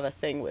they have a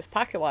thing with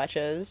pocket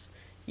watches,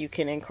 you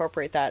can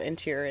incorporate that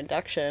into your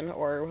induction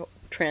or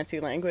trancy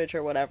language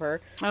or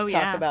whatever. Oh, Talk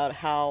yeah. about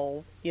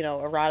how,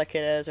 erotic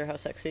it is or how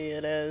sexy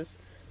it is.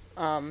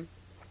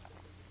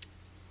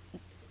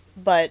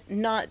 But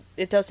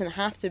it doesn't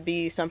have to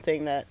be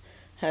something that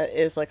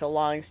is like a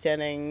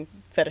long-standing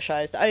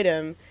fetishized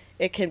item.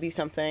 It can be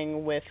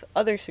something with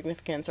other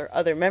significance or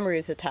other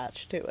memories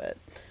attached to it.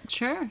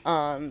 Sure.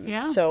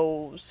 Yeah.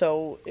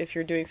 So if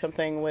you're doing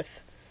something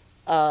with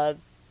a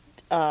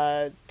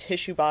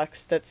tissue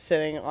box that's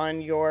sitting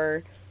on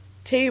your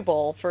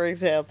table, for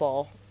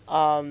example,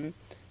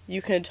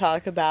 you can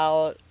talk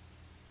about,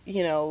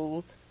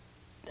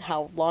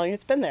 how long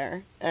it's been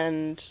there.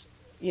 And,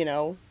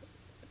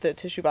 the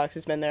tissue box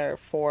has been there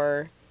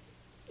for,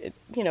 it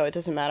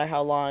doesn't matter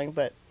how long,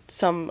 but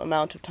some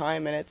amount of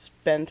time, and it's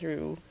been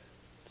through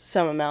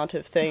some amount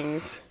of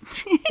things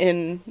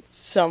in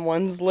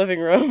someone's living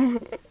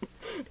room.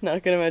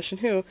 Not going to mention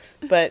who,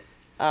 but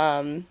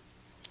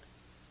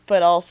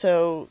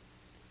also,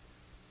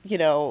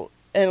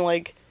 and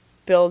like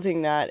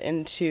building that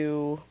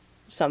into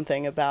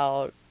something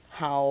about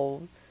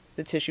how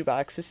the tissue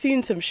box has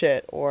seen some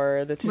shit,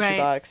 or the tissue Right.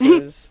 box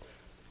is,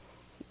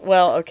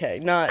 well, okay,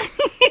 not,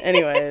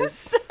 anyways.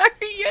 Sorry,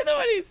 you're the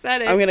one who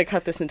said it. I'm going to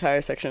cut this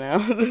entire section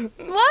out.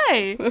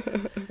 Why?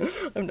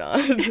 I'm not.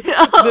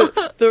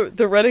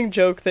 The running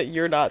joke that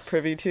you're not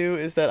privy to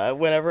is that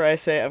whenever I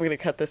say I'm going to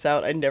cut this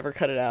out, I never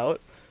cut it out.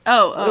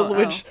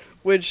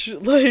 Which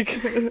like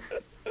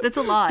That's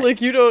a lot.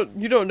 like you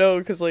don't know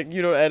because like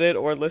you don't edit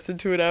or listen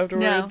to it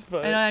afterwards. No,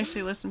 but I don't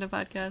actually listen to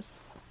podcasts.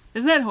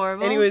 Isn't that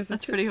horrible? anyways,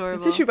 that's pretty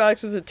horrible. The tissue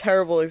box was a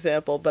terrible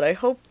example, but I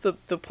hope the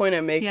point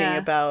I'm making Yeah.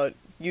 about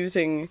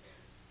using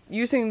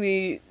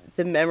the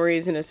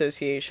memories and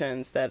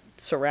associations that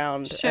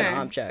surround Sure. an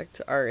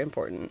object are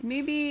important.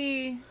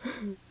 Maybe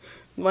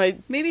My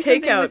something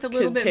takeout with a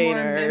little bit more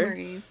container.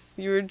 memories.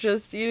 You were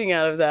just eating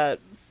out of that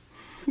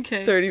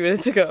Okay. 30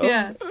 minutes ago.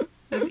 Yeah,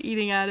 I was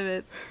eating out of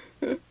it.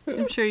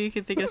 I'm sure you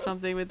could think of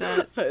something with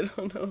that. I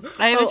don't know.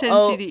 I have a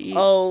tendency to eat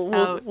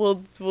out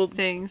We'll.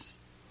 things.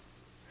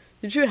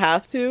 Did you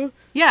have to?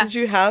 Yeah, Did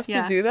you have to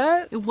Yeah. do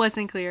that? it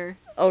wasn't clear.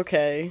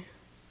 Okay.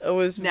 It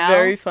was Now?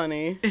 very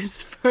funny.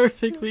 It's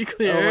perfectly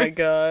clear. Oh my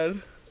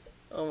god.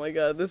 Oh my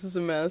god, this is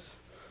a mess.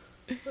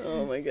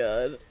 Oh my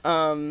god.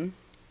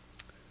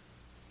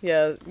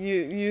 Yeah,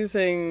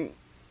 using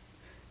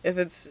if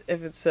it's an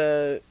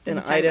Talking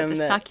about item the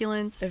that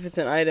succulents. if it's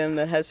an item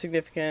that has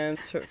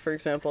significance, for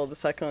example, the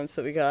succulents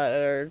that we got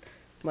at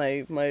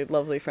my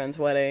lovely friend's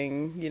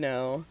wedding,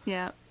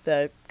 Yeah.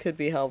 that could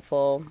be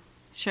helpful.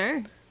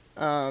 Sure.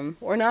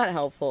 Or not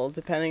helpful,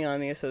 depending on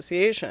the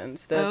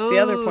associations. That's the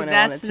other point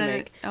I wanted to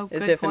make.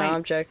 Is if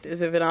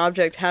an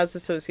object has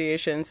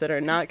associations that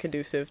are not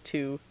conducive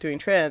to doing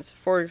trance.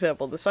 For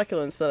example, the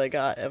succulents that I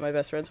got at my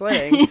best friend's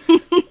wedding.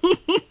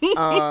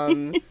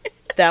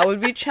 That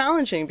would be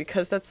challenging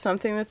because that's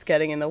something that's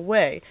getting in the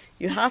way.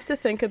 You have to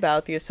think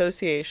about the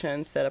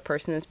associations that a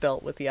person has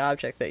built with the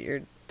object that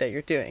you're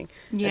doing,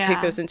 and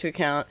take those into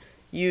account.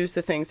 Use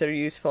the things that are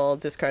useful,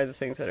 discard the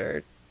things that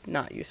are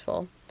not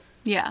useful.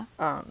 Yeah.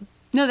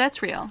 No,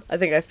 that's real. I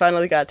think I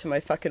finally got to my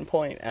fucking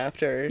point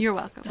after You're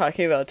welcome.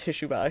 talking about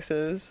tissue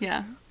boxes.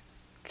 Yeah.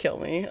 Kill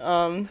me.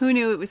 Who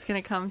knew it was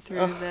going to come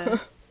through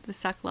the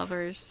suck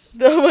lovers?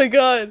 Oh my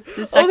god.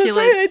 The succulents. Oh, that's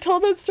right. I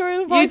told that story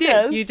in the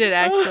podcast. You did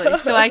actually.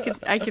 So I could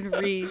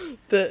you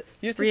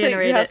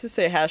have to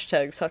say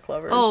hashtag suck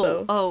lovers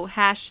though. Oh,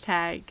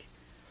 hashtag.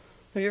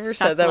 Have you ever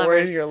said that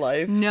word in your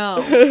life? No.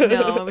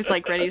 I was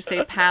like ready to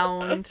say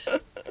pound.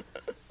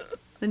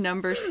 The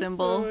number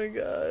symbol. Oh my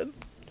god.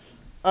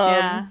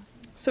 Yeah.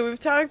 So we've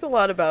talked a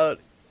lot about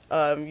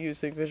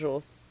using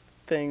visual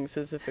things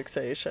as a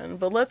fixation,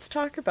 but let's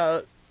talk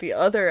about the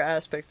other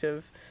aspect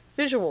of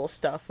visual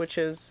stuff, which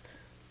is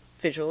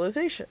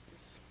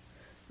visualizations.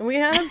 And we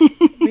had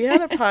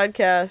a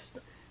podcast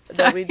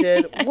that we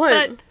did.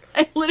 I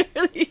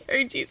literally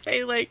heard you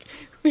say, like,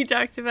 we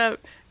talked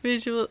about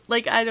visual,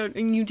 like,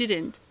 and you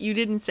didn't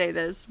say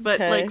this, but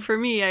like for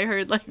me, I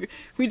heard like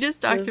we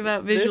just talked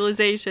about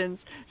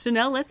visualizations. So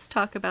now let's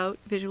talk about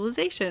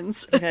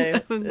visualizations. Okay,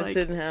 like, it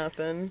didn't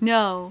happen.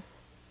 No.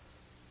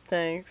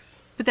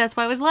 Thanks. But that's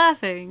why I was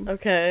laughing.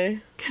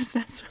 Okay. Because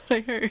that's what I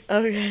heard.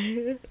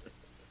 Okay.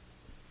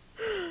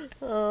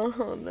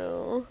 Oh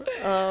no.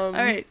 All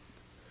right.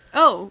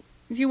 Oh,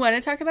 do you want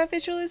to talk about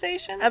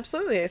visualization?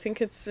 Absolutely. I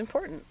think it's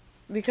important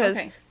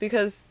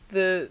because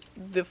the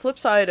flip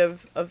side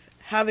of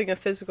having a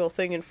physical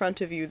thing in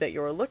front of you that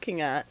you're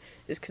looking at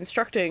is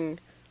constructing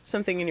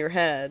something in your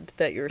head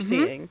that you're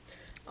seeing.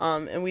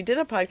 And we did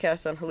a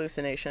podcast on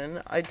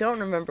hallucination. I don't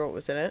remember what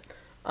was in it.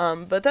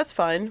 But that's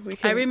fine.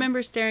 I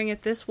remember staring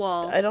at this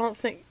wall. I don't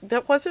think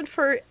that wasn't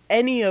for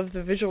any of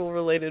the visual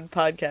related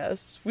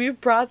podcasts. We've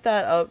brought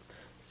that up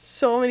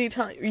so many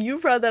times. You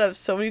brought that up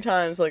so many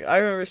times. Like, I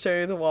remember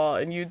staring at the wall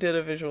and you did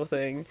a visual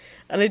thing.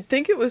 And I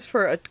think it was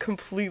for a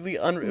completely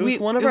it was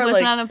one of our,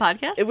 wasn't on a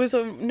podcast? It was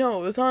it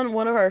was on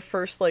one of our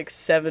first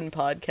 7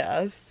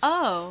 podcasts.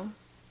 Oh.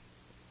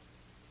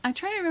 I'm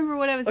trying to remember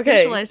what I was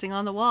visualizing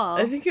on the wall.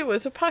 I think it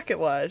was a pocket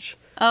watch.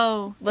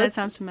 Oh, that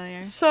sounds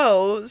familiar.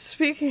 So,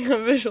 speaking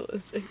of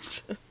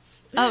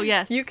visualizations. Oh,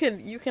 yes. You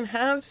can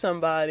have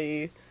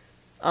somebody,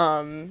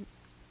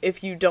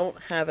 if you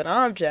don't have an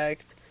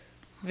object,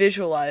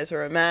 visualize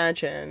or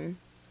imagine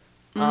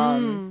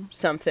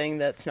something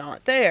that's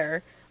not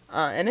there.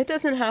 And it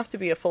doesn't have to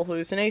be a full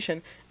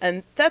hallucination.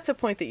 And that's a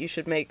point that you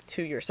should make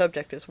to your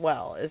subject as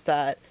well, is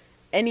that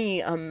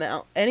any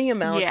amount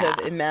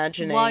of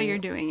imagining while you're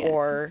doing it,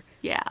 or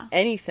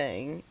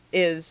anything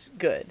is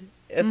good.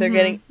 If they're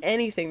getting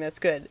anything, that's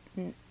good.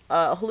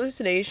 A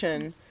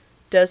hallucination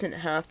doesn't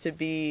have to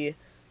be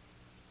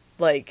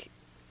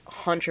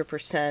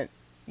 100%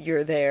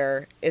 you're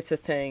there, it's a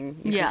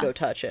thing, you can go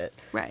touch it.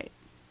 Right.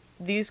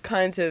 These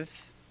kinds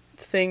of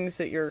things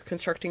that you're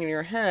constructing in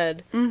your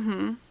head,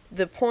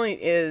 the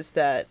point is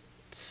that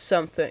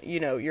something,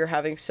 you're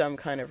having some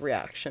kind of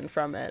reaction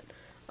from it.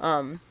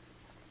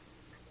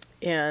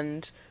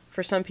 And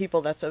for some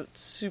people, that's a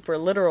super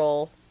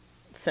literal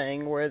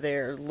thing where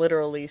they're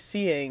literally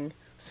seeing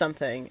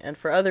something. And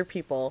for other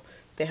people,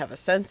 they have a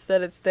sense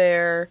that it's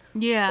there.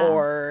 Yeah.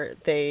 Or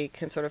they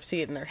can sort of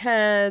see it in their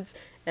heads.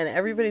 And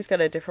everybody's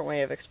got a different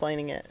way of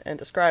explaining it and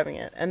describing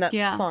it. And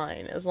that's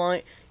fine. As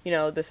long,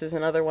 this is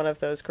another one of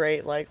those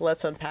great,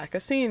 let's unpack a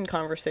scene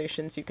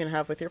conversations you can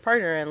have with your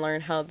partner and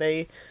learn how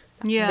they,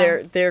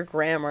 their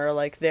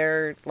grammar,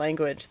 their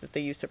language that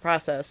they use to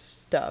process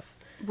stuff.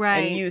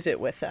 Right. And use it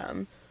with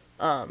them.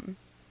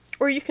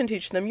 Or you can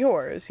teach them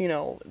yours,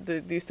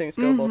 these things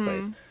go both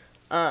ways.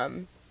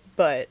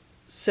 But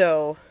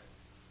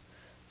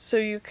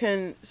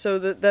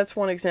that's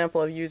one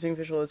example of using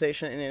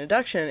visualization in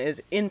induction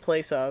is in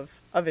place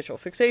of a visual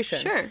fixation.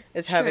 Sure.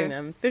 Is having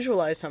them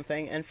visualize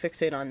something and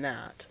fixate on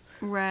that.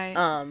 Right.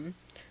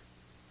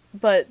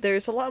 But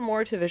there's a lot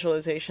more to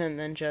visualization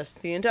than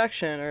just the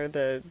induction or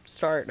the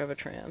start of a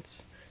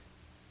trance.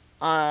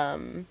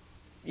 There's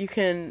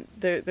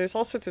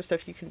all sorts of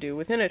stuff you can do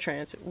within a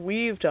trance.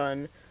 We've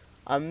done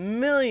a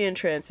million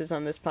trances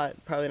on this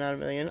probably not a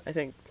million, I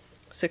think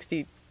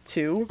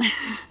 62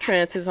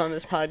 trances on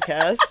this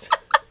podcast.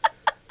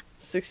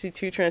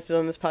 62 trances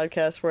on this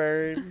podcast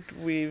where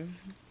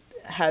we've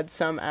had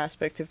some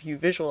aspect of you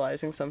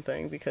visualizing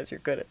something because you're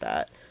good at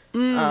that.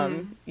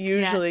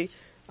 Usually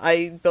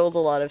I build a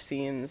lot of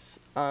scenes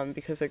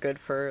because they're good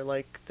for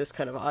this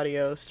kind of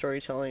audio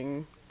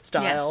storytelling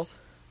style.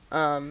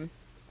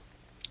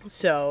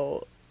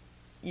 So,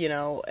 you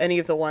know, any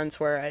of the ones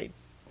where I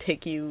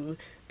take you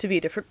to be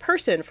a different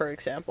person, for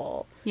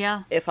example.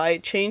 Yeah. If I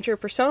change your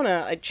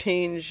persona, I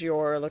change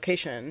your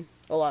location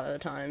a lot of the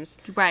times.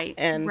 Right.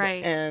 And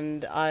right.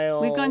 and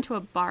I'll We've gone to a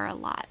bar a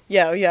lot.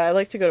 Yeah, I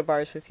like to go to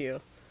bars with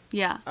you.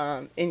 Yeah.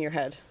 In your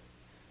head.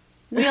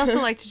 We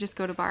also like to just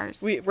go to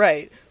bars. We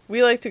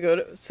like to go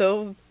to,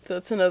 so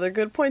that's another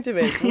good point to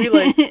make. We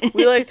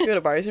like to go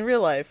to bars in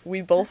real life.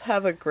 We both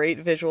have a great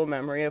visual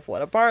memory of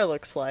what a bar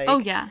looks like. Oh,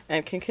 yeah.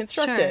 And can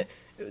construct Sure. it.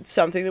 It's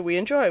something that we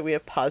enjoy. We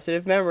have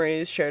positive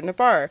memories shared in a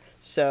bar.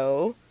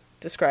 So,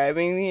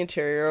 describing the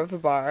interior of a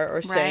bar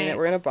or saying that Right.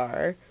 we're in a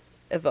bar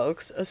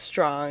evokes a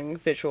strong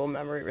visual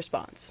memory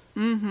response.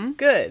 Mm-hmm.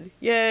 Good.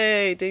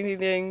 Yay. Ding, ding,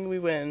 ding. We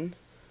win.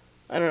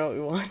 I don't know what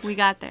we won. We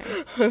got there.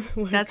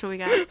 That's what we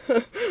got.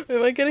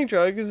 Am I getting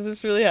drunk? Is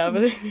this really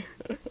happening?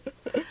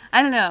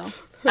 I don't know.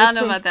 I don't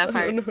know about that I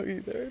part. don't know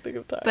either. I think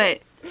I'm tired.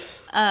 But,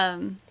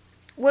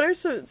 What are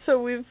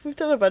so we've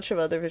done a bunch of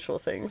other visual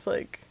things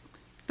like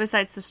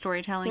besides the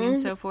storytelling and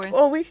so forth,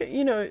 well we could,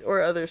 you know,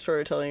 or other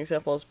storytelling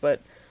examples, but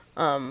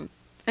I've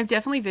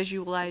definitely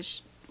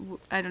visualized,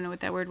 I don't know what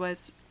that word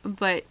was,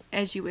 but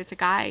as you as a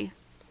guy,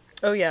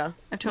 oh yeah,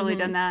 I've totally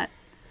done that.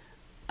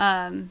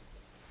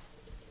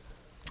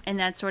 And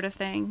that sort of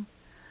thing.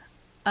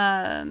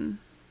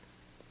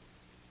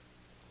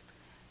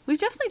 We've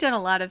definitely done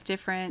a lot of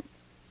different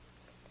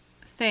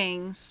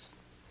things.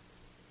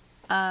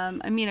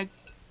 I mean,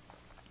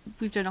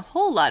 we've done a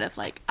whole lot of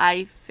like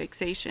eye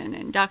fixation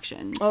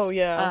inductions. Oh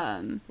yeah.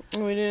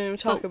 We didn't even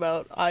talk but-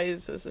 about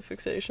eyes as a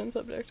fixation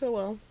subject. Oh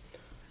well,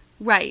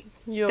 Right.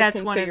 you That's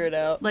can one figure of it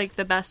out. like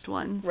the best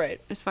ones. Right.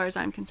 As far as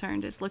I'm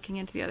concerned, is looking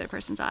into the other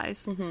person's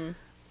eyes.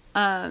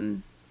 Mm-hmm.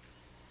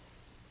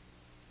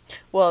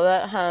 Well,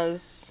 that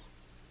has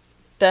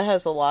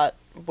a lot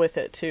with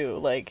it too.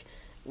 Like,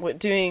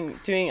 doing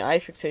eye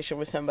fixation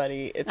with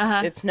somebody,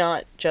 it's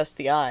not just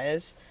the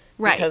eyes,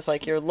 Right. Because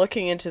like you're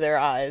looking into their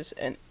eyes,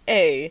 and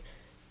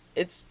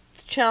it's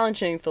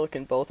challenging to look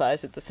in both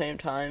eyes at the same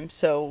time.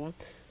 So,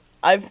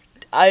 I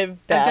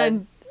have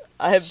done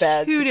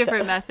two two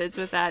different methods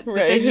with that. But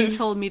Right. then you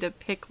told me to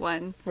pick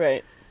one,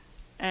 Right.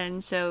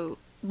 and so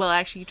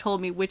actually you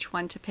told me which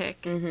one to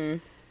pick.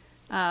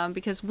 Mm-hmm.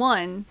 Because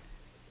one,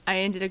 I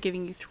ended up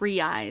giving you 3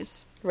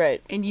 eyes,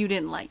 Right. and you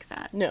didn't like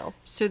that. No.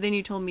 So then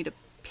you told me to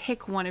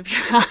pick one of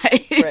your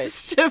eyes Right.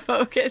 to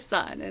focus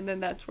on, and then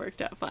that's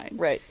worked out fine.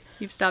 Right.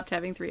 You've stopped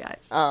having 3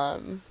 eyes.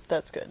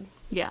 That's good.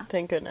 Yeah.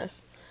 Thank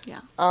goodness.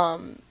 Yeah.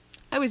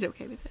 I was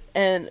okay with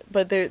it.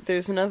 But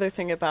there's another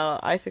thing about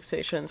eye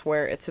fixations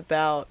where it's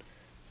about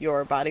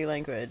your body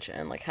language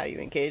and like how you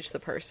engage the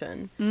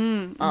person.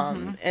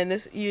 And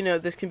this, you know,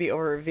 this can be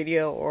over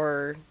video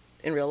or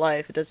in real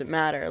life. It doesn't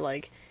matter.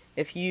 Like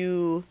if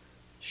you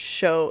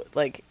show,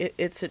 like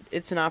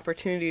it's an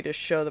opportunity to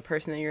show the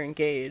person that you're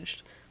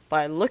engaged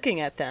by looking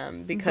at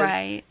them, because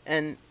Right.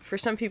 and for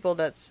some people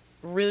that's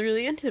really,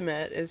 really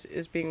intimate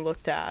is being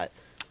looked at.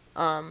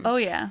 Oh,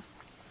 yeah.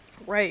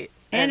 Right.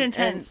 And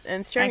intense,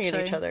 and staring at each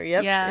actually. other.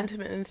 Yep. Yeah.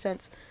 Intimate and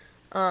intense.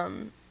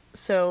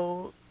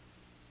 So,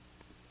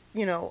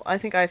 you know, I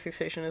think eye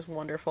fixation is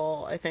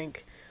wonderful. I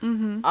think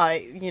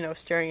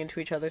staring into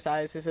each other's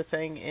eyes is a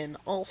thing in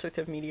all sorts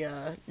of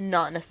media,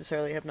 not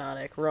necessarily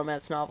hypnotic,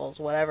 romance novels,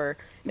 whatever.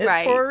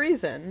 Right. For a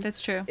reason.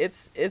 That's true.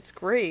 It's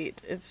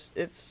great. It's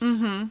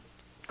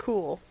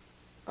cool.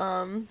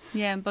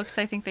 Yeah, in books,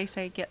 I think they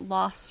say get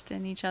lost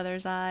in each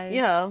other's eyes.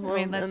 Yeah, I well,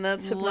 mean, and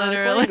that's hypnotic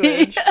literally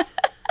language.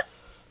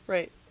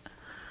 Right.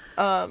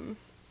 And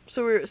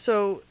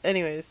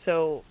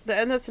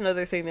that's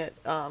another thing that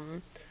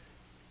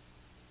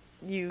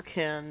you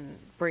can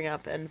bring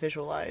up and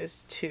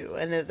visualize too,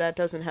 and that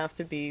doesn't have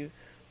to be.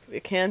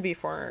 It can be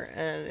for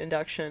an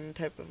induction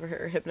type of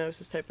or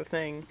hypnosis type of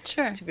thing.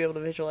 Sure. To be able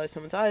to visualize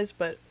someone's eyes,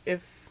 but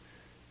if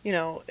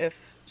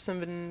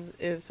someone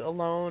is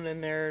alone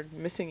and they're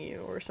missing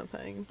you or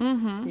something,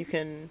 you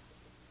can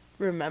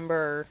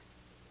remember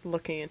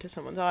looking into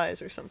someone's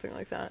eyes or something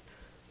like that.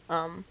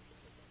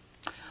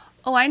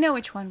 Oh, I know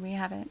which one we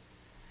haven't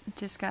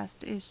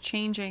discussed is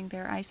changing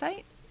their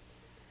eyesight.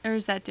 Or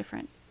is that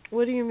different?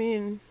 What do you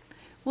mean?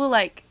 Well,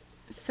 like,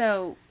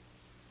 so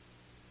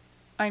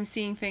I'm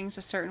seeing things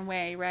a certain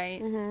way,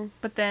 right? Mm-hmm.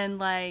 But then,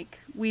 like,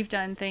 we've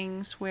done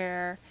things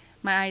where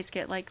my eyes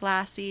get, like,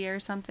 glassy or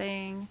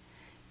something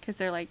because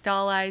they're, like,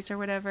 doll eyes or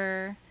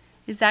whatever.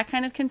 Is that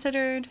kind of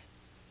considered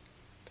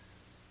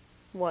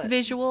What?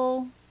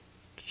 visual?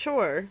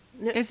 Sure.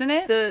 Isn't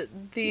it? The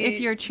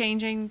If you're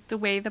changing the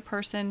way the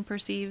person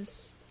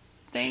perceives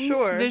things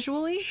Sure.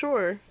 visually?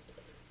 Sure.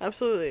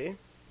 Absolutely.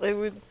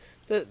 Like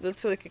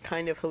that's like a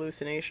kind of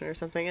hallucination or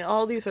something. And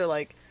all these are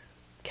like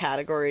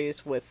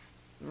categories with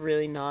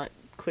really not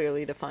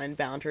clearly defined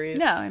boundaries.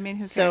 No, I mean,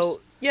 who cares?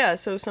 So, yeah,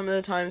 so some of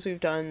the times we've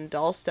done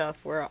doll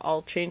stuff where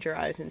I'll change your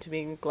eyes into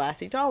being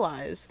glassy doll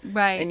eyes.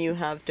 Right. And you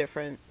have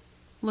different...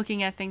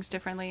 Looking at things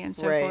differently and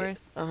so right.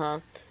 forth. Uh-huh.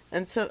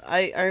 And so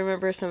I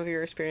remember some of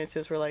your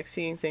experiences were like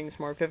seeing things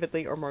more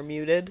vividly or more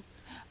muted.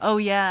 Oh,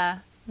 yeah.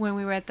 When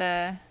we were at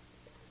the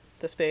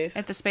The space.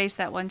 space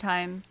that one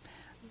time,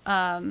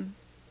 Well,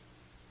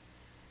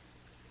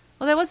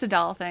 that was a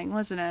doll thing,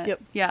 wasn't it?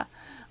 Yep. Yeah.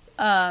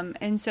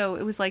 And so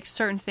it was like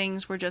certain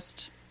things were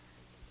just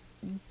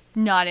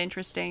not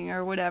interesting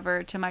or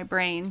whatever to my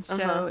brain.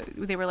 So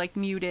they were like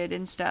muted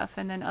and stuff.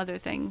 And then other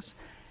things,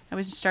 I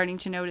was starting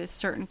to notice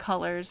certain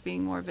colors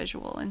being more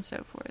visual and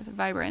so forth,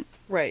 vibrant.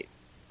 Right.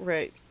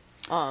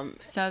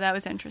 So that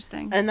was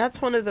interesting. And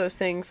that's one of those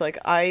things, like,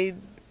 I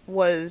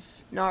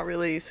was not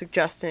really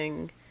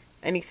suggesting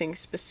anything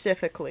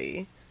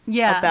specifically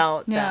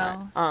about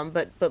that.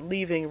 But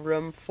leaving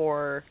room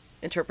for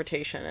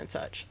interpretation and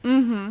such.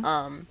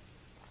 Mm-hmm.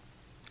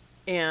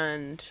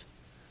 And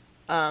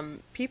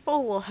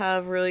people will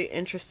have really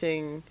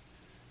interesting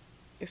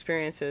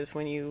experiences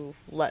when you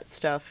let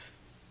stuff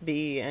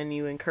be and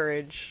you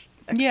encourage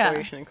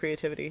exploration and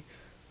creativity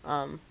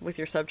with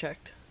your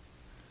subject.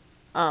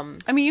 I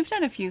mean, you've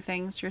done a few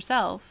things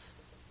yourself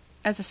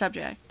as a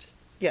subject.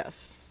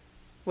 Yes.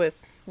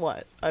 With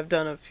what? I've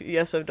done a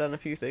few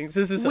things.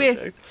 This is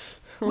subject.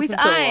 With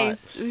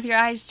eyes, with your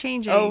eyes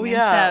changing. Oh, and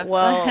yeah. Stuff.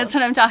 Well, that's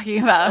what I'm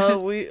talking about.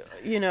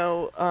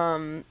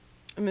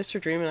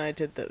 Mr. Dream and I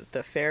did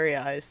the fairy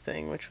eyes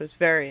thing, which was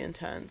very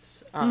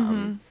intense.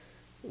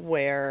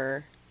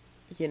 Where,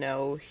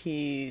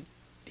 he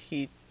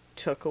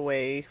took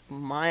away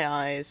my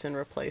eyes and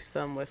replaced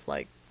them with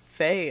like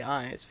fairy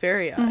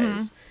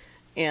eyes,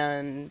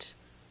 and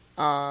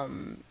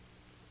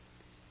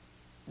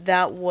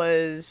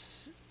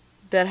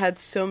that had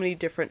so many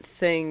different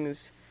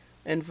things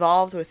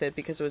involved with it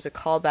because it was a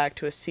callback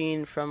to a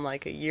scene from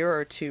like a year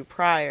or two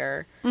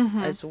prior,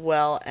 as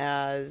well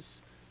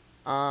as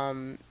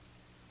I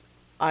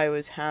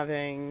was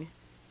having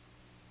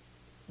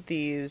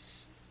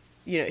these,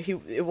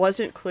 it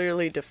wasn't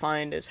clearly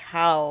defined as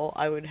how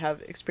I would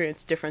have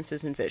experienced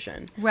differences in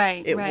vision.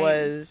 Right. It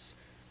was,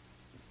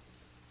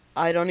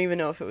 I don't even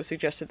know if it was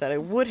suggested that I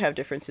would have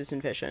differences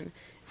in vision,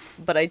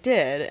 but I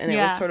did, and it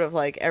was sort of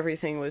like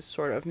everything was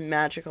sort of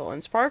magical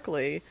and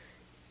sparkly,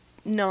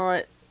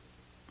 not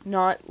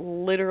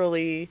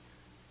literally,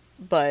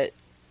 but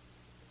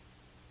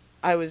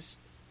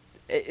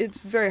it's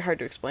very hard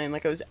to explain.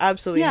 Like, I was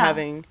absolutely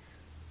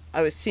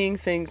I was seeing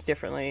things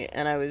differently,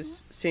 and I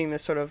was seeing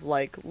this sort of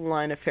like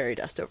line of fairy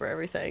dust over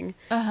everything.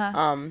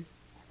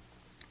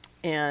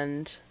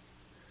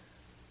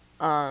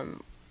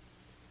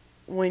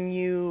 When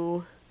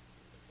you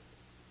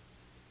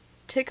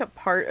take a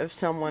part of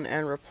someone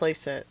and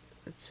replace it,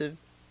 it's a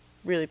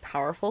really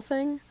powerful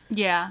thing.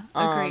 Yeah,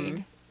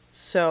 agreed.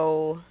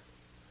 So,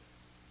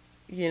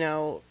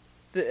 and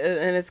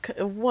it's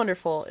a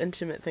wonderful,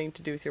 intimate thing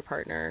to do with your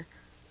partner.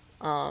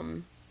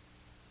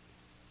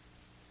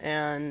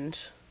 And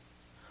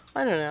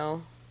I don't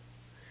know.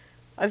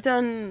 I've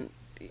done,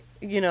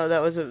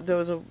 that was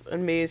an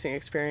amazing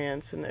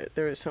experience, and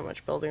there was so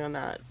much building on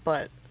that.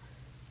 But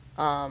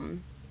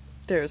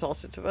there's all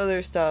sorts of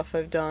other stuff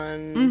I've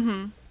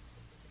done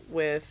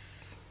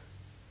with,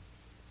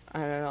 I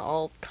don't know,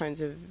 all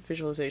kinds of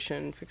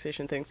visualization,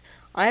 fixation things.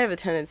 I have a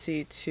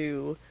tendency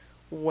to,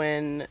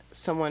 when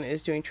someone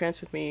is doing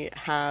trance with me,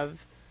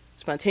 have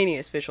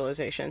spontaneous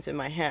visualizations in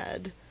my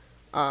head.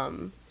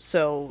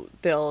 So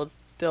they'll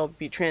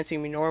be trancing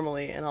me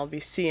normally, and I'll be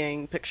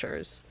seeing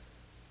pictures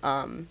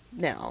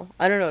now.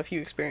 I don't know if you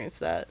experience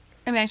that.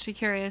 I'm actually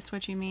curious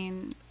what you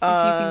mean. If you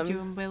can do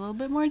a little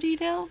bit more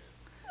detail.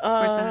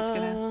 Of course, then it's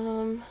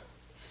gonna...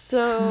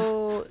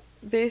 So,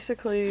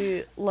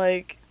 basically,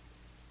 like,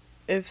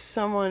 if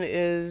someone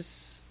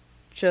is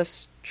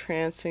just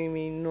trancing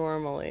me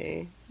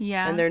normally,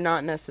 and they're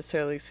not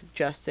necessarily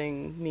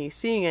suggesting me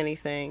seeing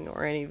anything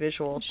or any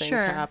visual things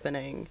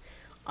happening,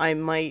 I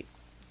might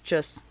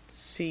just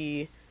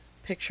see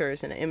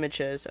pictures and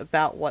images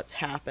about what's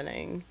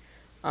happening.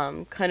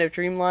 Kind of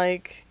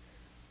dreamlike,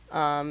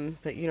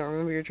 but you don't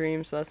remember your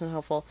dreams, so that's not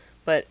helpful.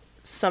 But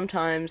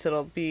sometimes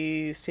it'll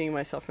be seeing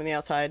myself from the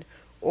outside,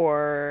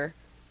 or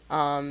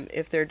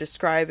if they're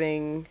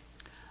describing...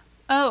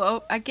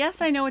 Oh, I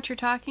guess I know what you're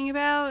talking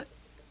about.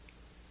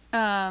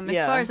 As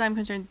far as I'm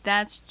concerned,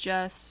 that's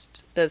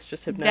just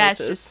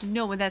hypnosis.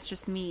 That's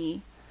just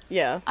me.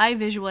 Yeah. I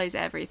visualize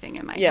everything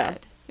in my head.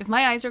 If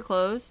my eyes are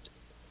closed,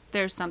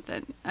 there's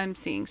something. I'm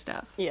seeing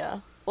stuff. Yeah.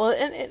 Well,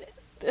 and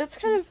it's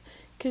kind of...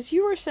 Because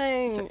you were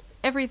saying... So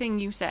everything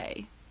you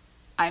say,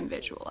 I'm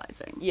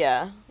visualizing.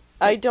 Yeah.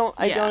 I don't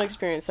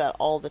experience that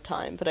all the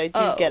time, but I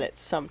do get it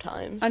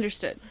sometimes.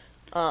 Understood.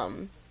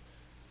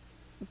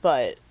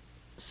 But,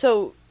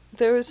 so,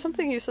 there was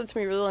something you said to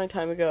me a really long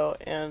time ago,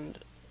 and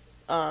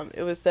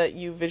it was that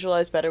you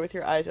visualize better with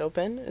your eyes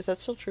open. Is that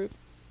still true?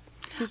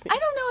 Excuse me. I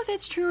don't know if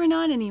that's true or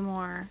not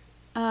anymore.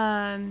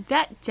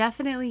 That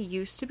definitely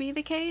used to be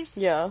the case.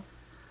 Yeah.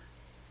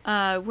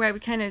 Where I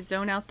would kind of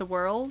zone out the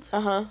world.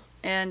 Uh-huh.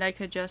 And I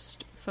could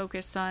just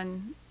focus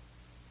on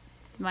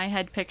my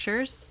head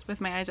pictures with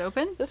my eyes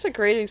open. That's a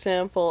great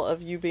example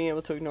of you being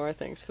able to ignore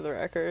things, for the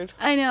record.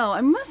 I know.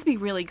 I must be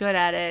really good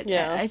at it.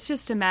 Yeah. It's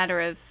just a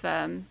matter of,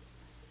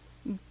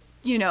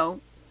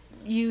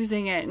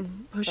 using it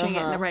and pushing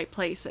it in the right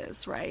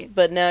places, right?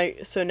 But now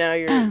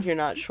you're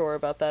not sure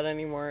about that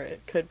anymore. It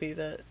could be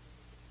that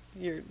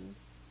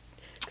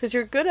because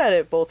you're good at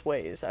it both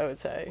ways, I would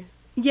say.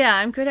 Yeah,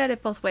 I'm good at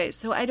it both ways.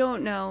 So I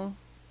don't know.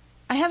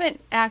 I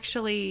haven't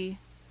actually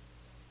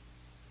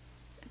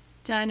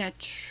done a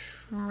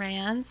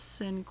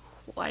trance in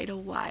quite a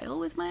while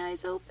with my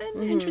eyes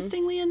open,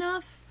 interestingly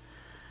enough.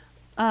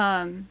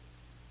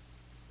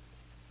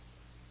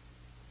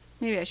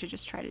 Maybe I should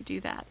just try to do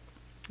that.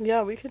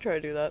 Yeah, we could try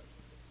to do that.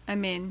 I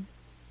mean,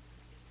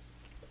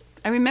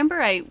 I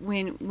remember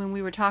when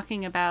we were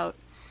talking about,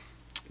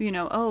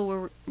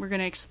 we're going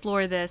to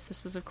explore this.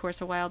 This was, of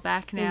course, a while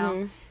back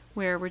now,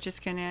 where we're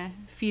just going to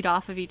feed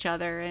off of each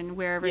other, and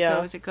wherever it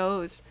goes, it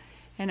goes.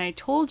 And I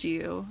told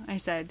you, I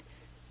said,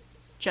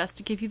 just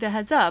to give you the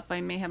heads up, I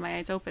may have my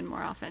eyes open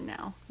more often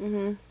now.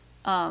 Mm-hmm.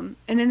 And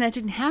then that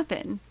didn't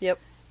happen. Yep.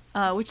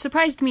 Which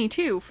surprised me,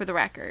 too, for the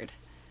record.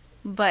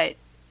 But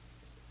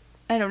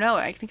I don't know.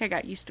 I think I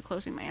got used to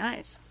closing my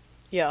eyes.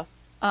 Yeah.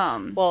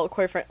 Well,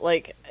 quite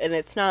frankly, and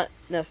it's not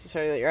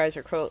necessarily that your eyes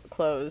are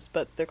closed,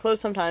 but they're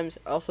closed sometimes.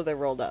 Also, they're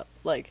rolled up.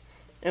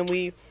 And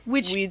we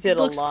did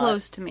looks a lot.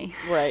 Close to me.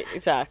 Right,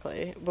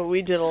 exactly. But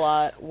we did a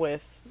lot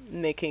with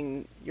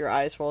making your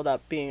eyes rolled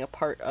up being a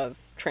part of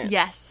trance.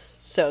 Yes.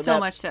 So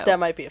much so. That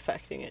might be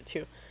affecting it,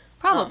 too.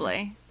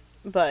 Probably.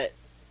 But,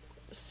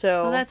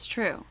 so... Well, that's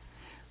true.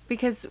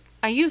 Because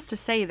I used to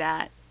say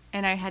that,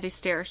 and I had to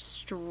stare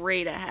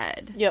straight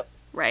ahead. Yep.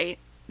 Right?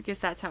 Because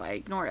that's how I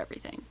ignore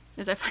everything,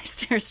 is if I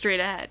stare straight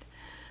ahead.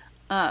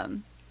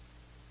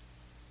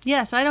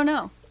 Yeah, so I don't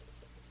know.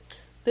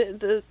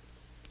 It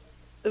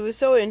was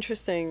so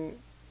interesting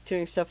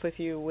doing stuff with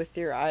you with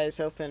your eyes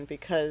open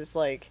because,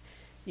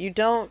 you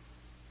don't...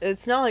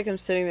 It's not like I'm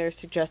sitting there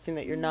suggesting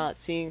that you're not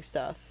seeing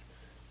stuff.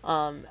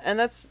 And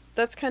that's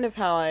kind of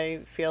how I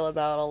feel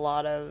about a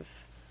lot of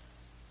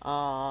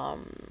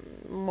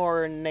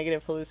more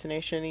negative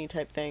hallucination-y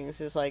type things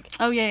is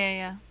oh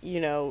yeah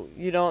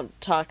you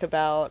don't talk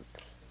about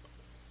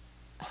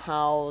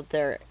how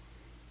they're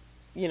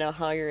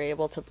how you're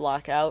able to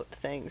block out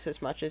things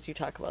as much as you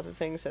talk about the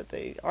things that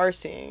they are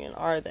seeing and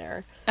are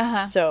there.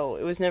 So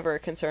it was never a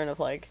concern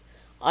of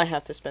I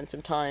have to spend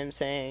some time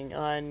saying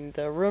and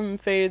the room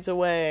fades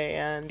away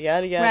and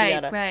yada yada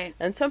yada. Right.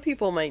 And some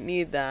people might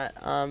need that,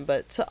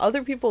 but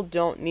other people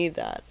don't need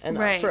that. And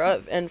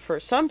for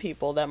some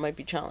people that might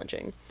be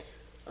challenging.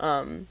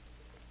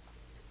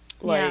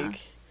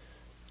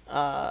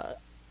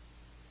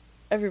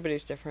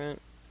 Everybody's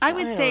different. I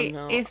would say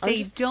if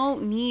they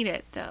don't need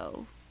it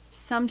though,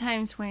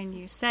 sometimes when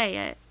you say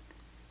it,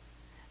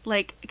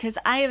 because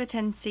I have a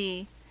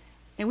tendency,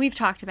 and we've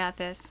talked about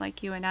this,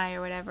 you and I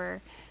or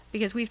whatever.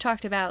 Because we've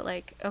talked about,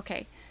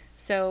 okay,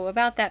 so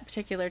about that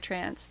particular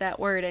trance, that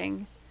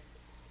wording,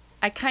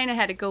 I kind of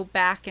had to go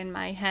back in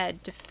my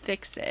head to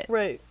fix it.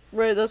 Right,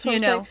 that's what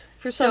I'm saying.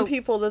 For some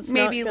people, that's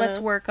maybe not gonna... let's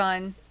work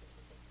on,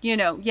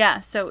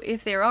 so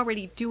if they're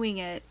already doing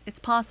it, it's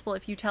possible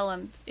if you tell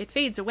them it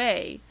fades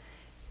away,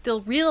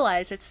 they'll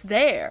realize it's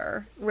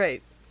there.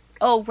 Right.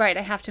 Oh, right,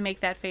 I have to make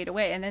that fade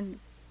away, and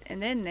then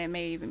it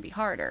may even be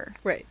harder.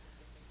 Right.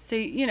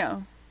 So,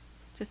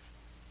 just...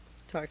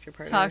 Talk to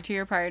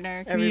your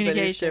partner.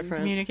 Everybody's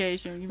different.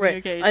 Communication.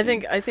 Right. I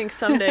think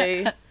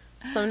someday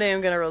I'm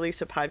going to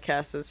release a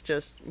podcast that's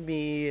just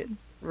me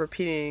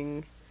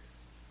repeating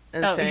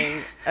and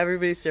saying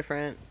everybody's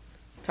different.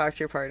 Talk to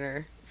your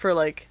partner for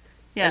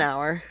an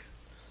hour.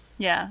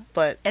 Yeah.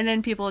 And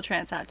then people will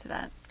trance out to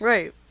that.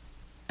 Right.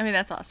 I mean,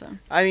 that's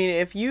awesome. I mean,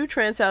 if you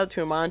trance out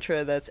to a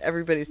mantra that's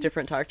everybody's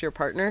different, talk to your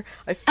partner,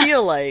 I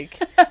feel like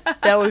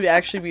that would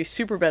actually be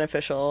super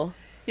beneficial.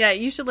 Yeah,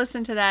 you should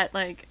listen to that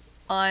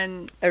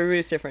on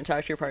everybody's different,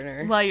 talk to your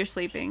partner while you're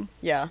sleeping.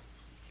 Yeah,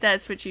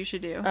 that's what you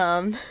should do.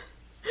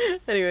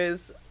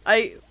 Anyways,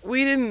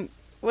 we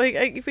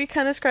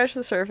kind of scratched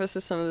the surface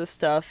of some of this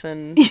stuff,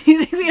 and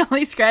you think we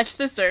only scratched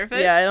the surface?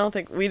 Yeah, I don't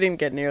think we didn't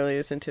get nearly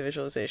as into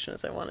visualization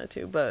as I wanted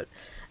to, but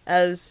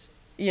as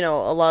a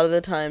lot of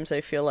the times I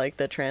feel like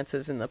the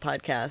trances in the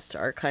podcast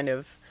are kind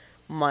of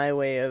my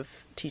way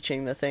of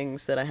teaching the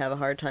things that I have a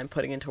hard time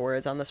putting into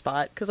words on the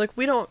spot, because I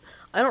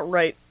don't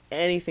write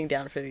anything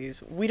down for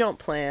these. We don't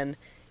plan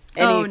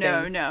anything.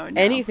 Oh, no.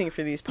 Anything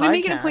for these podcasts. We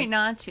make it a point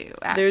not to,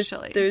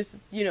 actually. There's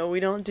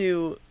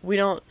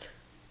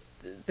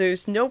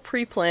there's no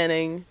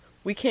pre-planning.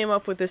 We came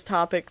up with this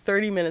topic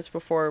 30 minutes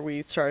before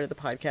we started the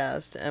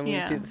podcast, and we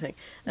do the thing.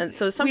 And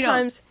so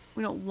sometimes...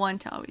 We don't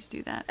want to always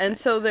do that. And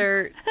so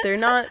they're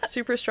not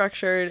super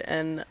structured,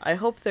 and I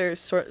hope they're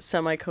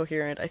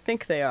semi-coherent. I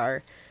think they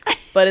are.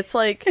 But it's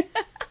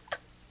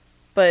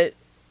but...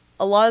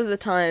 A lot of the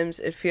times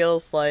it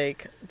feels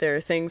like there are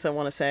things I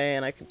want to say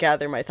and I could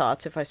gather my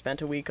thoughts if I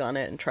spent a week on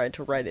it and tried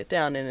to write it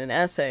down in an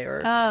essay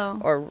or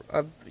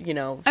I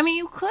mean,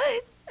 you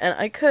could. And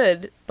I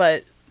could,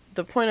 but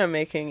the point I'm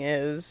making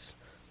is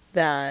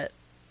that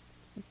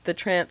the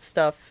trance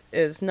stuff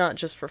is not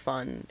just for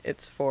fun.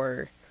 It's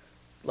for,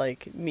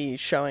 me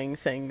showing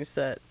things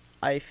that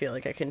I feel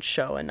like I can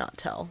show and not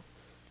tell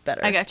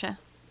better. I gotcha.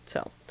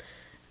 So,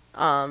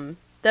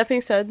 that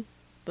being said,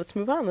 let's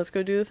move on. Let's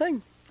go do the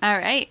thing. All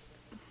right.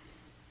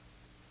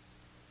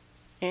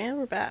 And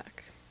we're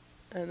back.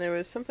 And there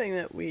was something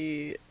that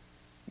we,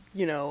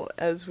 you know,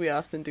 as we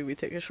often do, we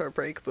take a short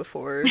break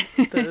before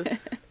the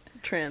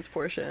trance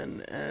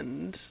portion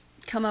and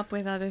come up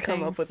with other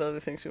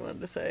things we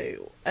wanted to say.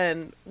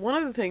 And one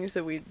of the things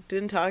that we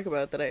didn't talk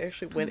about that I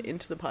actually went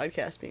into the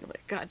podcast being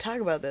like, God,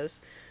 talk about this,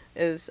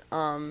 is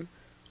I'm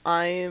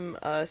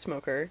a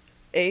smoker.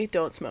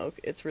 Don't smoke.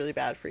 It's really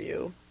bad for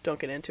you. Don't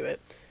get into it.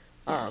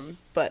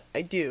 Yes. But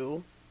I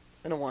do.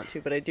 I don't want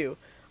to, but I do.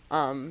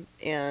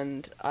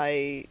 And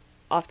I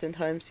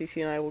oftentimes,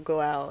 Cece and I will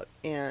go out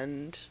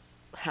and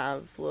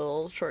have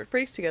little short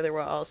breaks together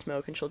where I'll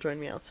smoke and she'll join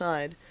me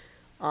outside.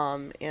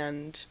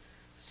 And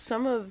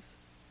some of,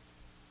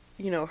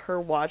 you know, her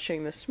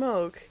watching the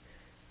smoke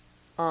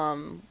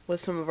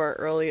was some of our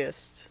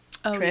earliest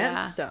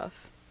trance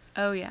stuff.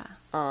 Oh, yeah.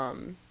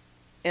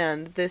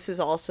 And this is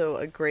also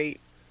a great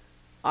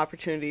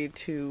opportunity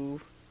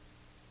to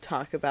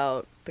talk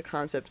about the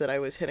concept that I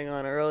was hitting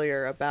on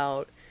earlier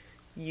about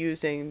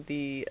using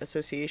the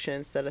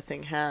associations that a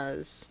thing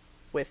has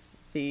with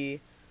the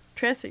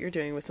trance that you're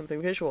doing with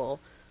something visual,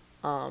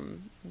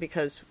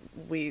 because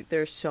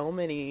there's so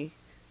many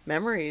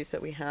memories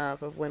that we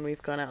have of when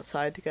we've gone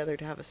outside together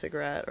to have a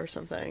cigarette or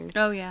something.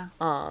 Oh, yeah.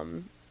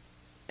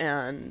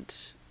 And,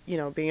 you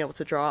know, being able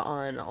to draw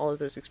on all of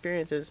those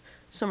experiences,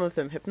 some of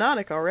them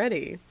hypnotic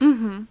already,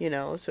 you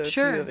know, so if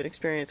you have an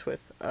experience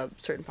with a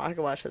certain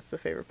pocket watch that's the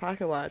favorite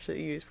pocket watch that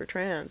you use for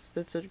trance,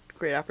 that's a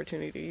great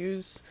opportunity to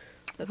use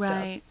that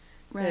stuff.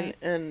 Right.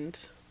 And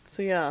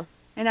so, yeah.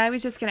 And I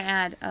was just going to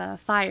add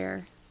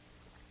fire.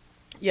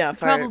 Yeah,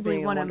 fire probably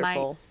being one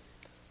wonderful. of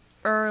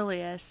my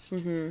earliest,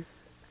 you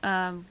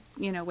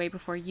know, way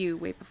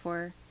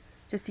before,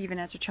 just even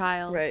as a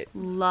child. Right.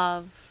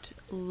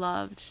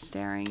 Loved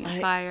staring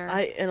at fire.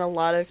 And a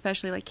lot of...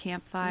 especially, like,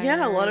 campfires.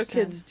 Yeah, a lot of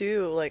kids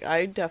do. Like,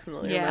 I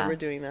definitely remember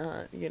doing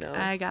that, you know.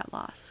 I got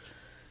lost.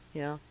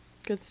 Yeah.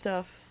 Good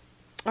stuff.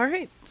 All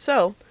right.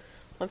 So,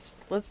 let's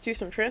do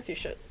some trancey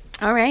shit.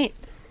 All right.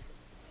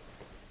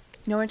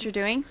 Know what you're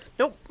doing?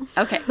 Nope.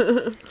 Okay.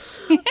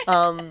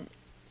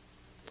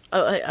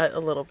 A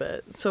little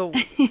bit. So,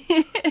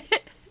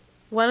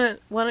 why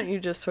don't you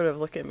just sort of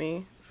look at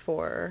me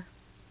for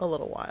a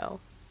little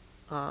while,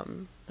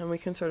 and we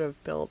can sort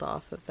of build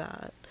off of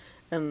that.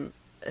 And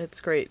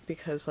it's great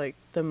because, like,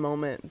 the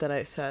moment that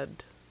I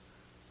said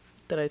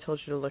that I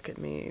told you to look at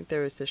me,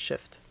 there was this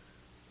shift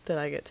that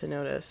I get to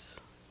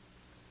notice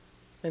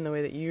in the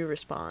way that you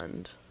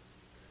respond.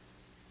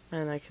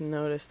 And I can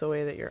notice the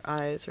way that your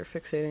eyes are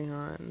fixating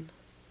on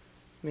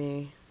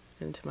me,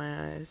 into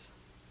my eyes.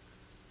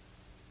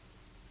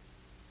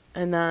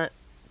 And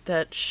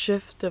that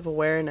shift of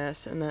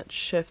awareness and that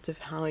shift of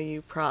how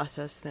you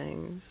process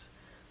things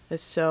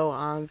is so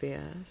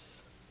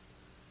obvious.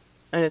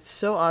 And it's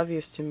so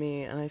obvious to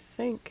me, and I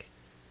think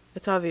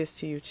it's obvious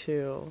to you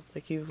too.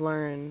 Like, you've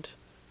learned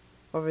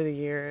over the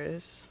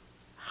years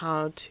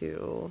how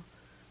to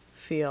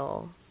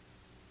feel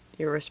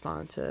your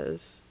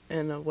responses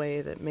in a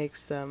way that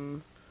makes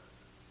them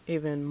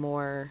even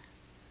more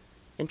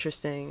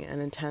interesting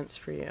and intense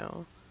for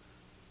you.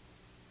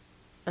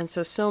 And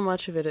so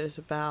much of it is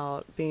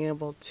about being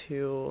able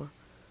to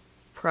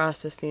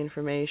process the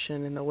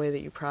information in the way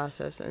that you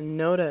process and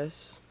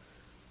notice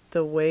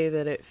the way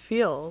that it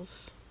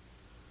feels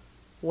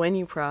when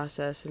you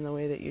process in the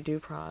way that you do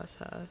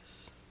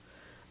process.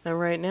 And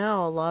right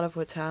now, a lot of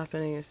what's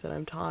happening is that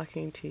I'm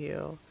talking to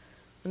you,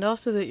 and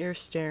also that you're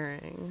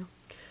staring.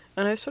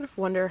 And I sort of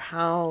wonder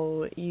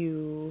how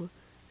you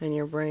and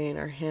your brain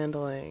are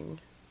handling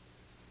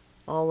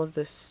all of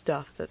this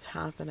stuff that's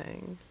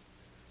happening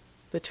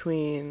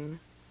between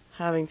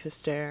having to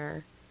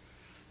stare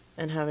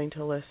and having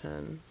to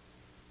listen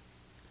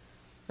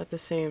at the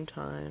same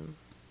time.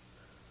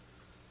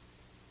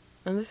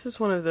 And this is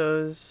one of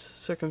those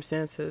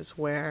circumstances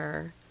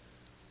where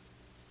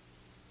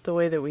the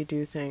way that we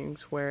do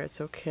things, where it's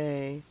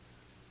okay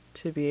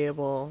to be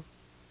able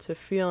to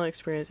feel and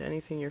experience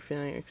anything you're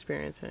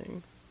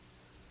experiencing,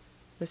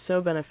 is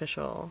so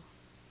beneficial.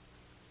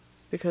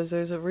 Because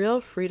there's a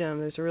real freedom,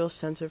 there's a real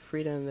sense of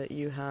freedom that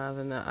you have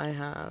and that I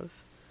have,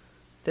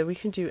 that we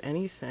can do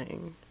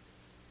anything,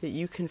 that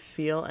you can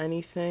feel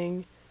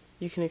anything,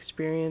 you can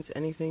experience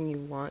anything you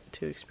want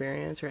to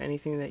experience or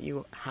anything that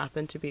you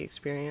happen to be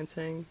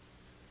experiencing.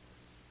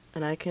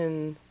 And I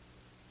can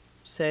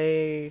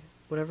say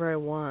whatever I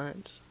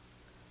want,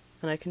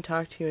 and I can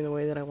talk to you in the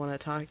way that I want to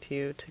talk to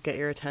you to get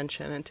your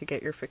attention and to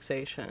get your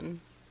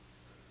fixation.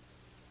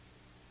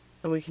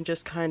 And we can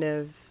just kind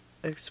of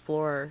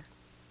explore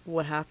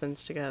what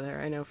happens together.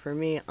 I know for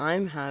me,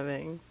 I'm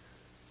having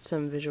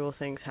some visual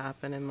things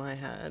happen in my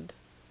head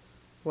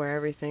where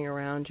everything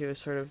around you is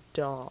sort of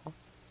dull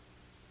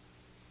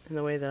in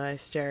the way that I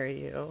stare at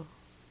you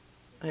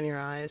and your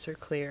eyes are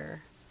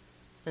clear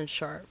and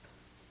sharp,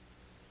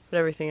 but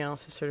everything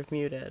else is sort of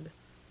muted.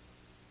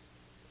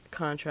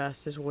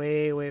 Contrast is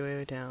way, way,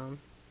 way down.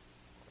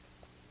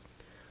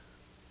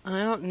 And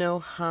I don't know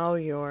how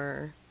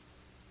you're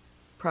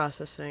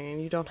processing,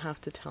 and you don't have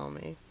to tell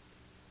me.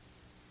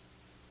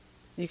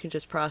 you can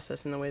just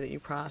process in the way that you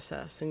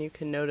process, and you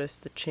can notice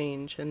the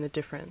change and the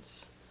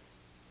difference.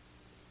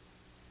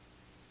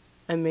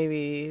 And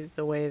maybe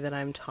the way that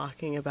I'm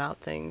talking about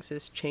things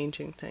is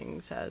changing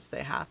things as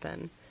they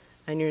happen,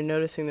 and you're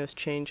noticing those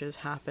changes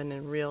happen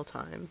in real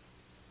time.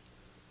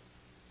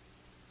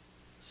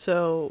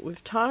 So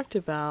we've talked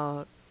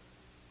about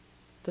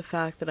the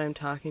fact that I'm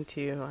talking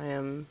to you. I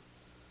am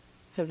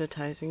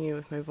hypnotizing you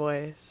with my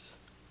voice,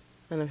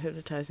 and I'm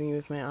hypnotizing you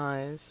with my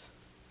eyes.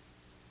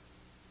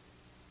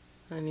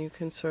 And you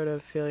can sort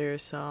of feel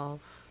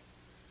yourself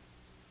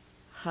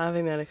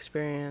having that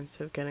experience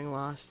of getting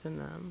lost in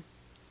them.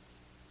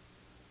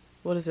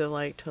 What is it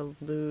like to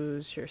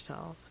lose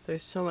yourself?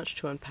 There's so much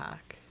to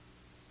unpack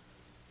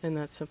in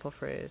that simple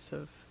phrase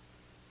of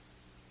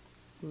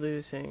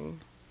losing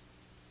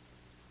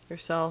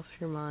yourself,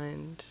 your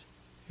mind,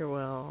 your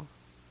will.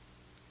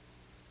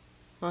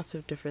 Lots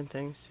of different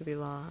things to be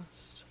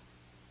lost.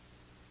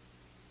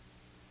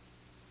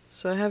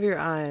 So I have your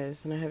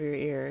eyes and I have your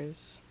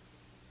ears.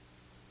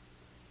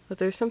 But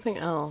there's something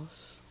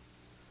else,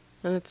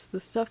 and it's the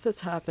stuff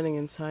that's happening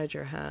inside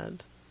your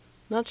head,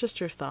 not just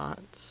your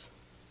thoughts.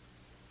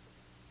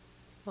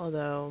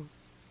 Although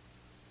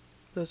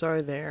those are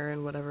there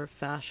in whatever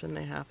fashion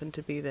they happen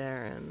to be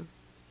there in.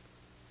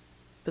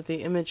 But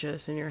the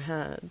images in your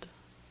head,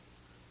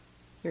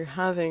 you're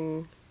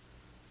having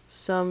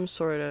some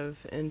sort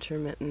of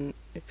intermittent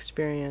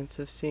experience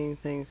of seeing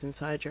things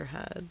inside your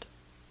head.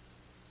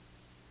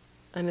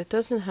 And it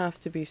doesn't have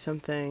to be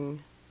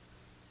something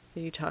that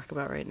you talk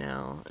about right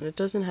now, and it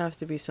doesn't have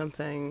to be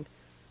something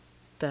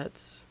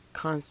that's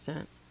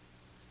constant.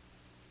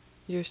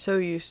 You're so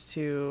used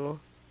to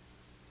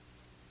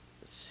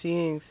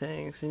seeing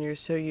things, and you're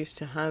so used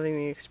to having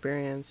the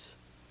experience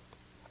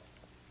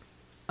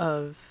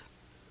of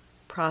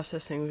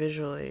processing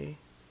visually,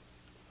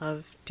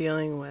 of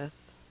dealing with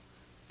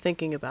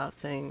thinking about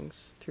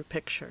things through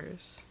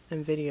pictures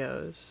and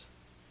videos.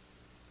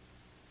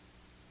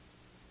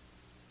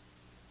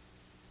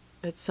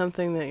 It's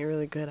something that you're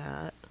really good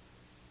at.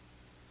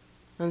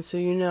 And so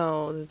you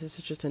know that this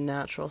is just a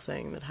natural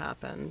thing that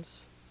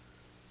happens.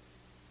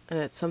 And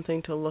it's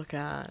something to look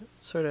at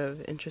sort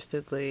of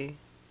interestedly.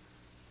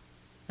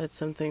 It's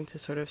something to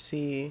sort of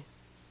see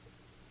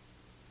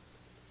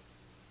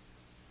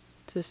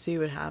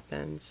what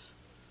happens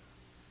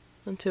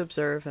and to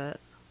observe it.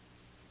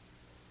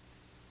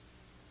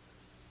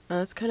 And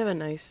that's kind of a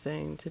nice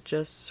thing, to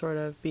just sort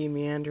of be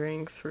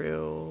meandering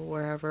through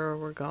wherever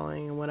we're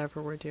going and whatever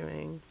we're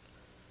doing.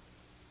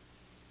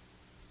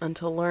 And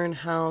to learn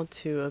how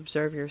to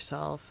observe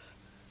yourself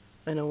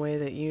in a way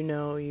that you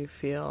know you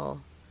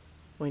feel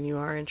when you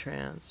are in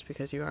trance,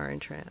 because you are in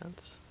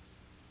trance.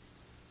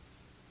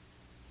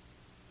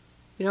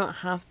 You don't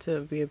have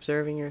to be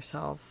observing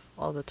yourself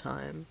all the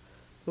time,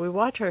 but we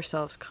watch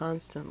ourselves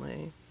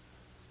constantly.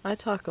 I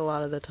talk a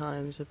lot of the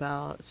times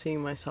about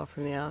seeing myself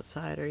from the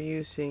outside, or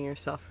you seeing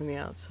yourself from the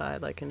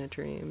outside like in a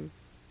dream.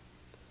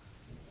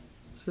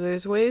 So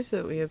there's ways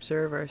that we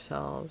observe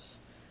ourselves,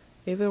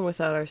 even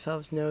without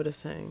ourselves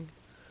noticing.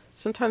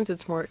 Sometimes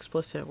it's more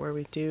explicit, where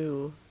we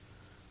do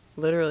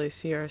literally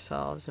see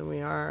ourselves and we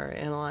are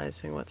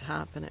analyzing what's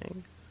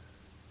happening.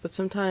 But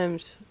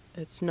sometimes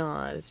it's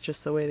not. It's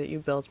just the way that you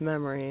build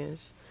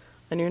memories,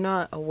 and you're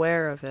not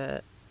aware of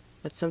it.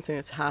 It's something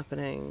that's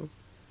happening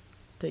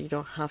that you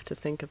don't have to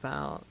think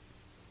about.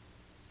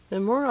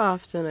 And more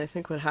often, I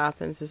think what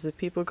happens is that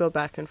people go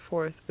back and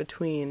forth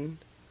between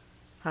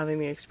having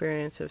the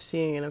experience of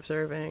seeing and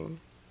observing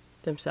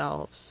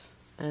themselves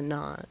and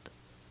not.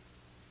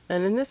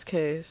 And in this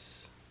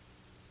case,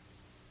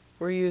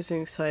 we're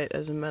using sight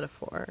as a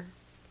metaphor,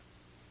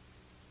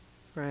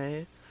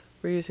 right?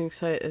 We're using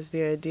sight as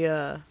the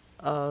idea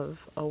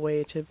of a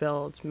way to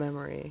build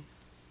memory.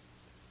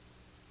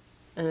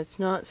 And it's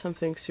not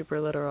something super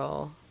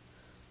literal.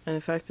 And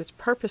in fact, it's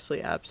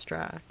purposely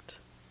abstract,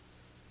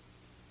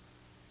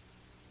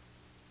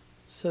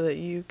 so that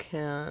you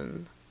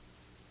can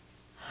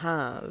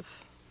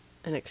have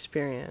an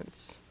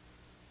experience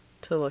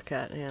to look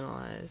at and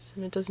analyze.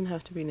 And it doesn't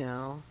have to be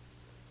now,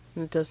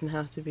 and it doesn't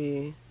have to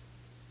be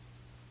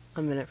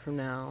a minute from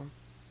now.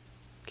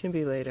 It can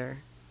be later.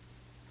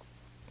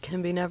 It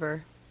can be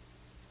never.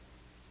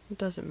 It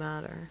doesn't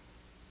matter.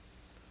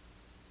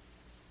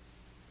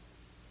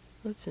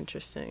 That's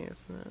interesting,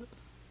 isn't it?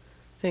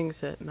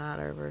 Things that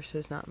matter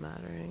versus not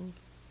mattering.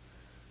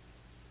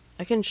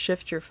 I can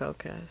shift your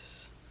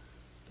focus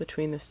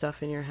between the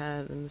stuff in your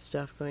head and the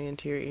stuff going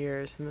into your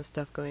ears and the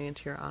stuff going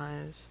into your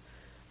eyes.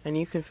 And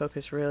you can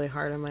focus really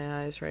hard on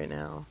my eyes right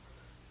now.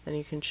 And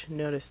you can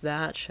notice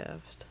that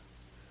shift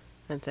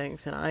and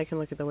things. And I can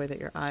look at the way that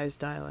your eyes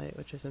dilate,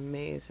 which is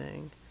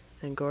amazing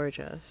and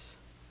gorgeous.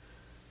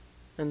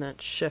 And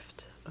that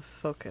shift of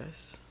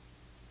focus.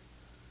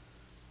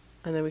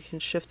 And then we can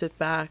shift it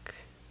back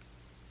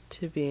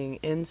to being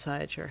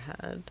inside your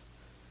head.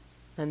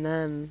 And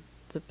then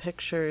the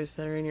pictures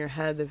that are in your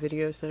head, the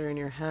videos that are in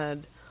your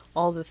head,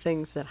 all the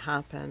things that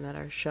happen that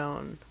are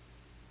shown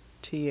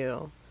to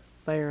you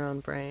by your own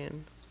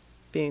brain,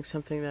 being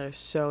something that is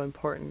so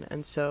important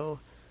and so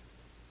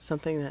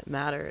something that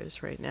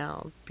matters right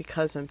now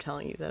because I'm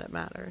telling you that it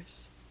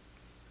matters.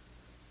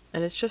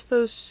 And it's just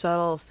those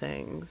subtle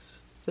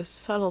things, the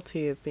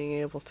subtlety of being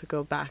able to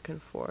go back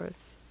and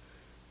forth,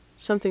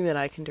 something that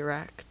I can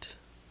direct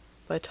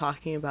by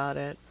talking about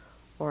it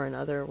or in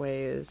other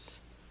ways,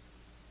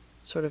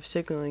 sort of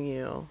signaling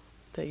you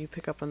that you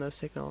pick up on those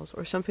signals,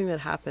 or something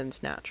that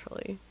happens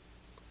naturally,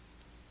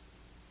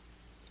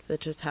 that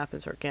just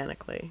happens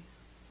organically.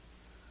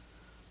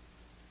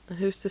 And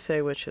who's to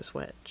say which is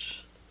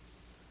which?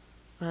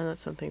 And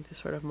that's something to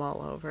sort of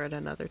mull over at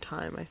another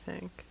time, I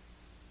think.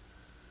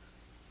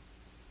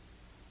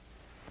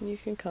 You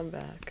can come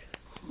back.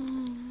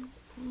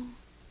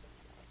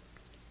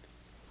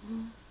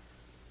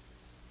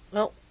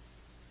 Well,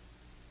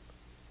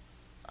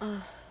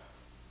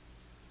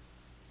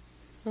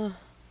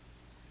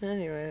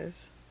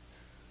 anyways,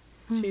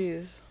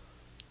 jeez,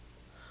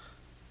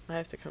 I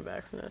have to come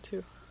back from that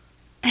too.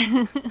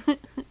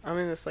 I'm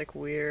in this like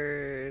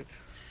weird,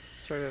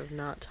 sort of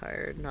not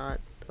tired,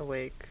 not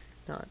awake,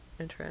 not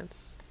in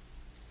trance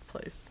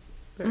place.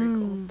 Very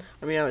cool.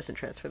 I mean, I was in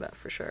trance for that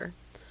for sure.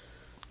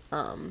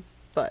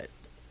 But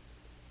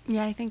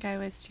Yeah, I think I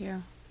was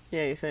too.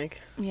 yeah, you think?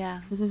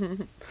 Yeah.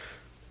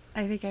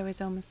 I think I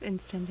was almost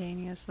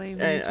instantaneously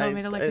when you told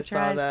me to look at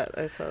your eyes.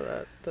 I saw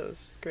that. That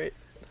was great.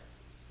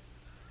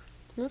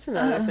 That's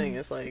another thing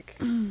is like,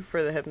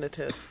 for the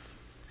hypnotist,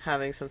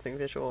 having something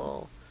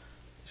visual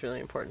is really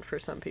important for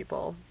some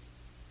people.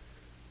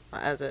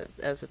 As a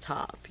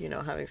top, you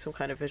know, having some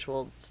kind of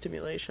visual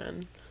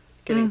stimulation,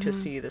 getting to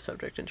see the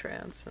subject in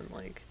trance, and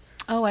like,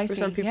 I for see.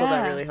 some people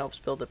that really helps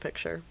build a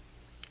picture,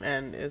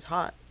 and is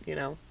hot, you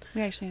know.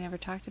 We actually never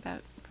talked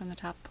about from the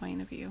top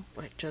point of view.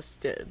 I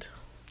just did.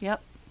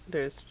 Yep.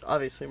 There's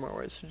obviously more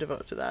words to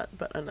devote to that,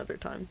 but another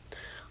time.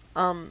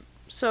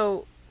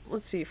 So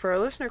let's see. For our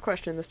listener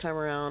question this time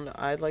around,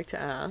 I'd like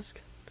to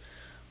ask,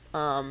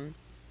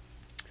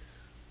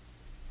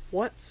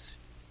 what's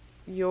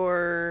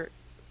your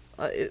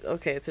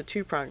okay, it's a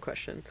two-pronged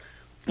question.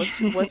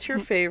 What's your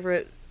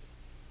favorite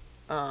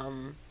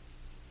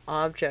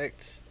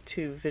object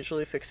to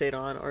visually fixate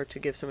on, or to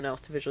give someone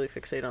else to visually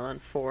fixate on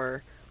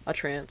for a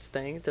trance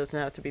thing? It doesn't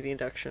have to be the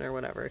induction or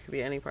whatever. It could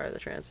be any part of the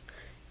trance.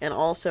 And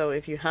also,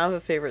 if you have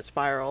a favorite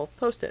spiral,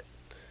 post it.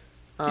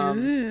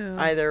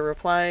 Either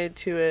reply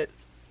to it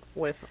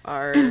with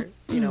our,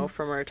 you know,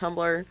 from our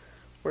Tumblr,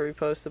 where we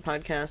post the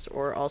podcast,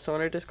 or also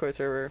on our Discord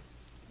server,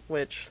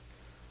 which,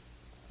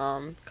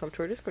 come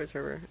to our Discord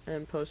server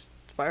and post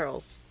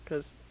spirals,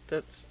 because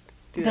that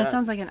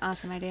Sounds like an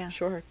awesome idea.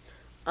 Sure.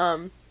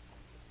 And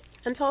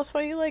tell us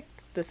why you like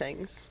the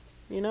things,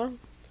 you know?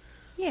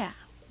 Yeah.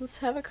 Let's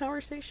have a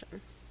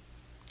conversation.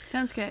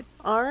 Sounds good.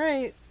 All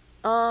right.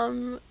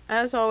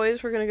 As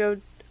always, we're gonna go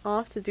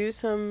off to do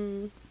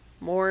some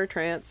more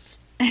trance,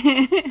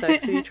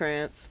 sexy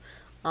trance.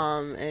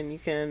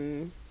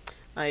 And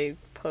I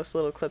post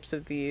little clips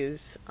of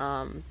these,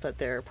 but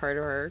they're part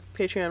of our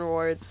Patreon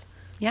rewards.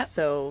 Yep.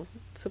 So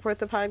support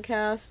the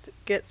podcast,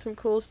 get some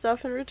cool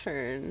stuff in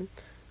return,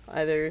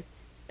 either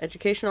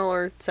educational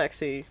or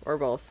sexy or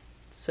both.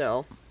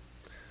 So,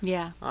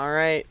 yeah. All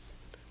right.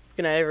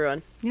 Good night,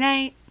 everyone. Good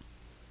night.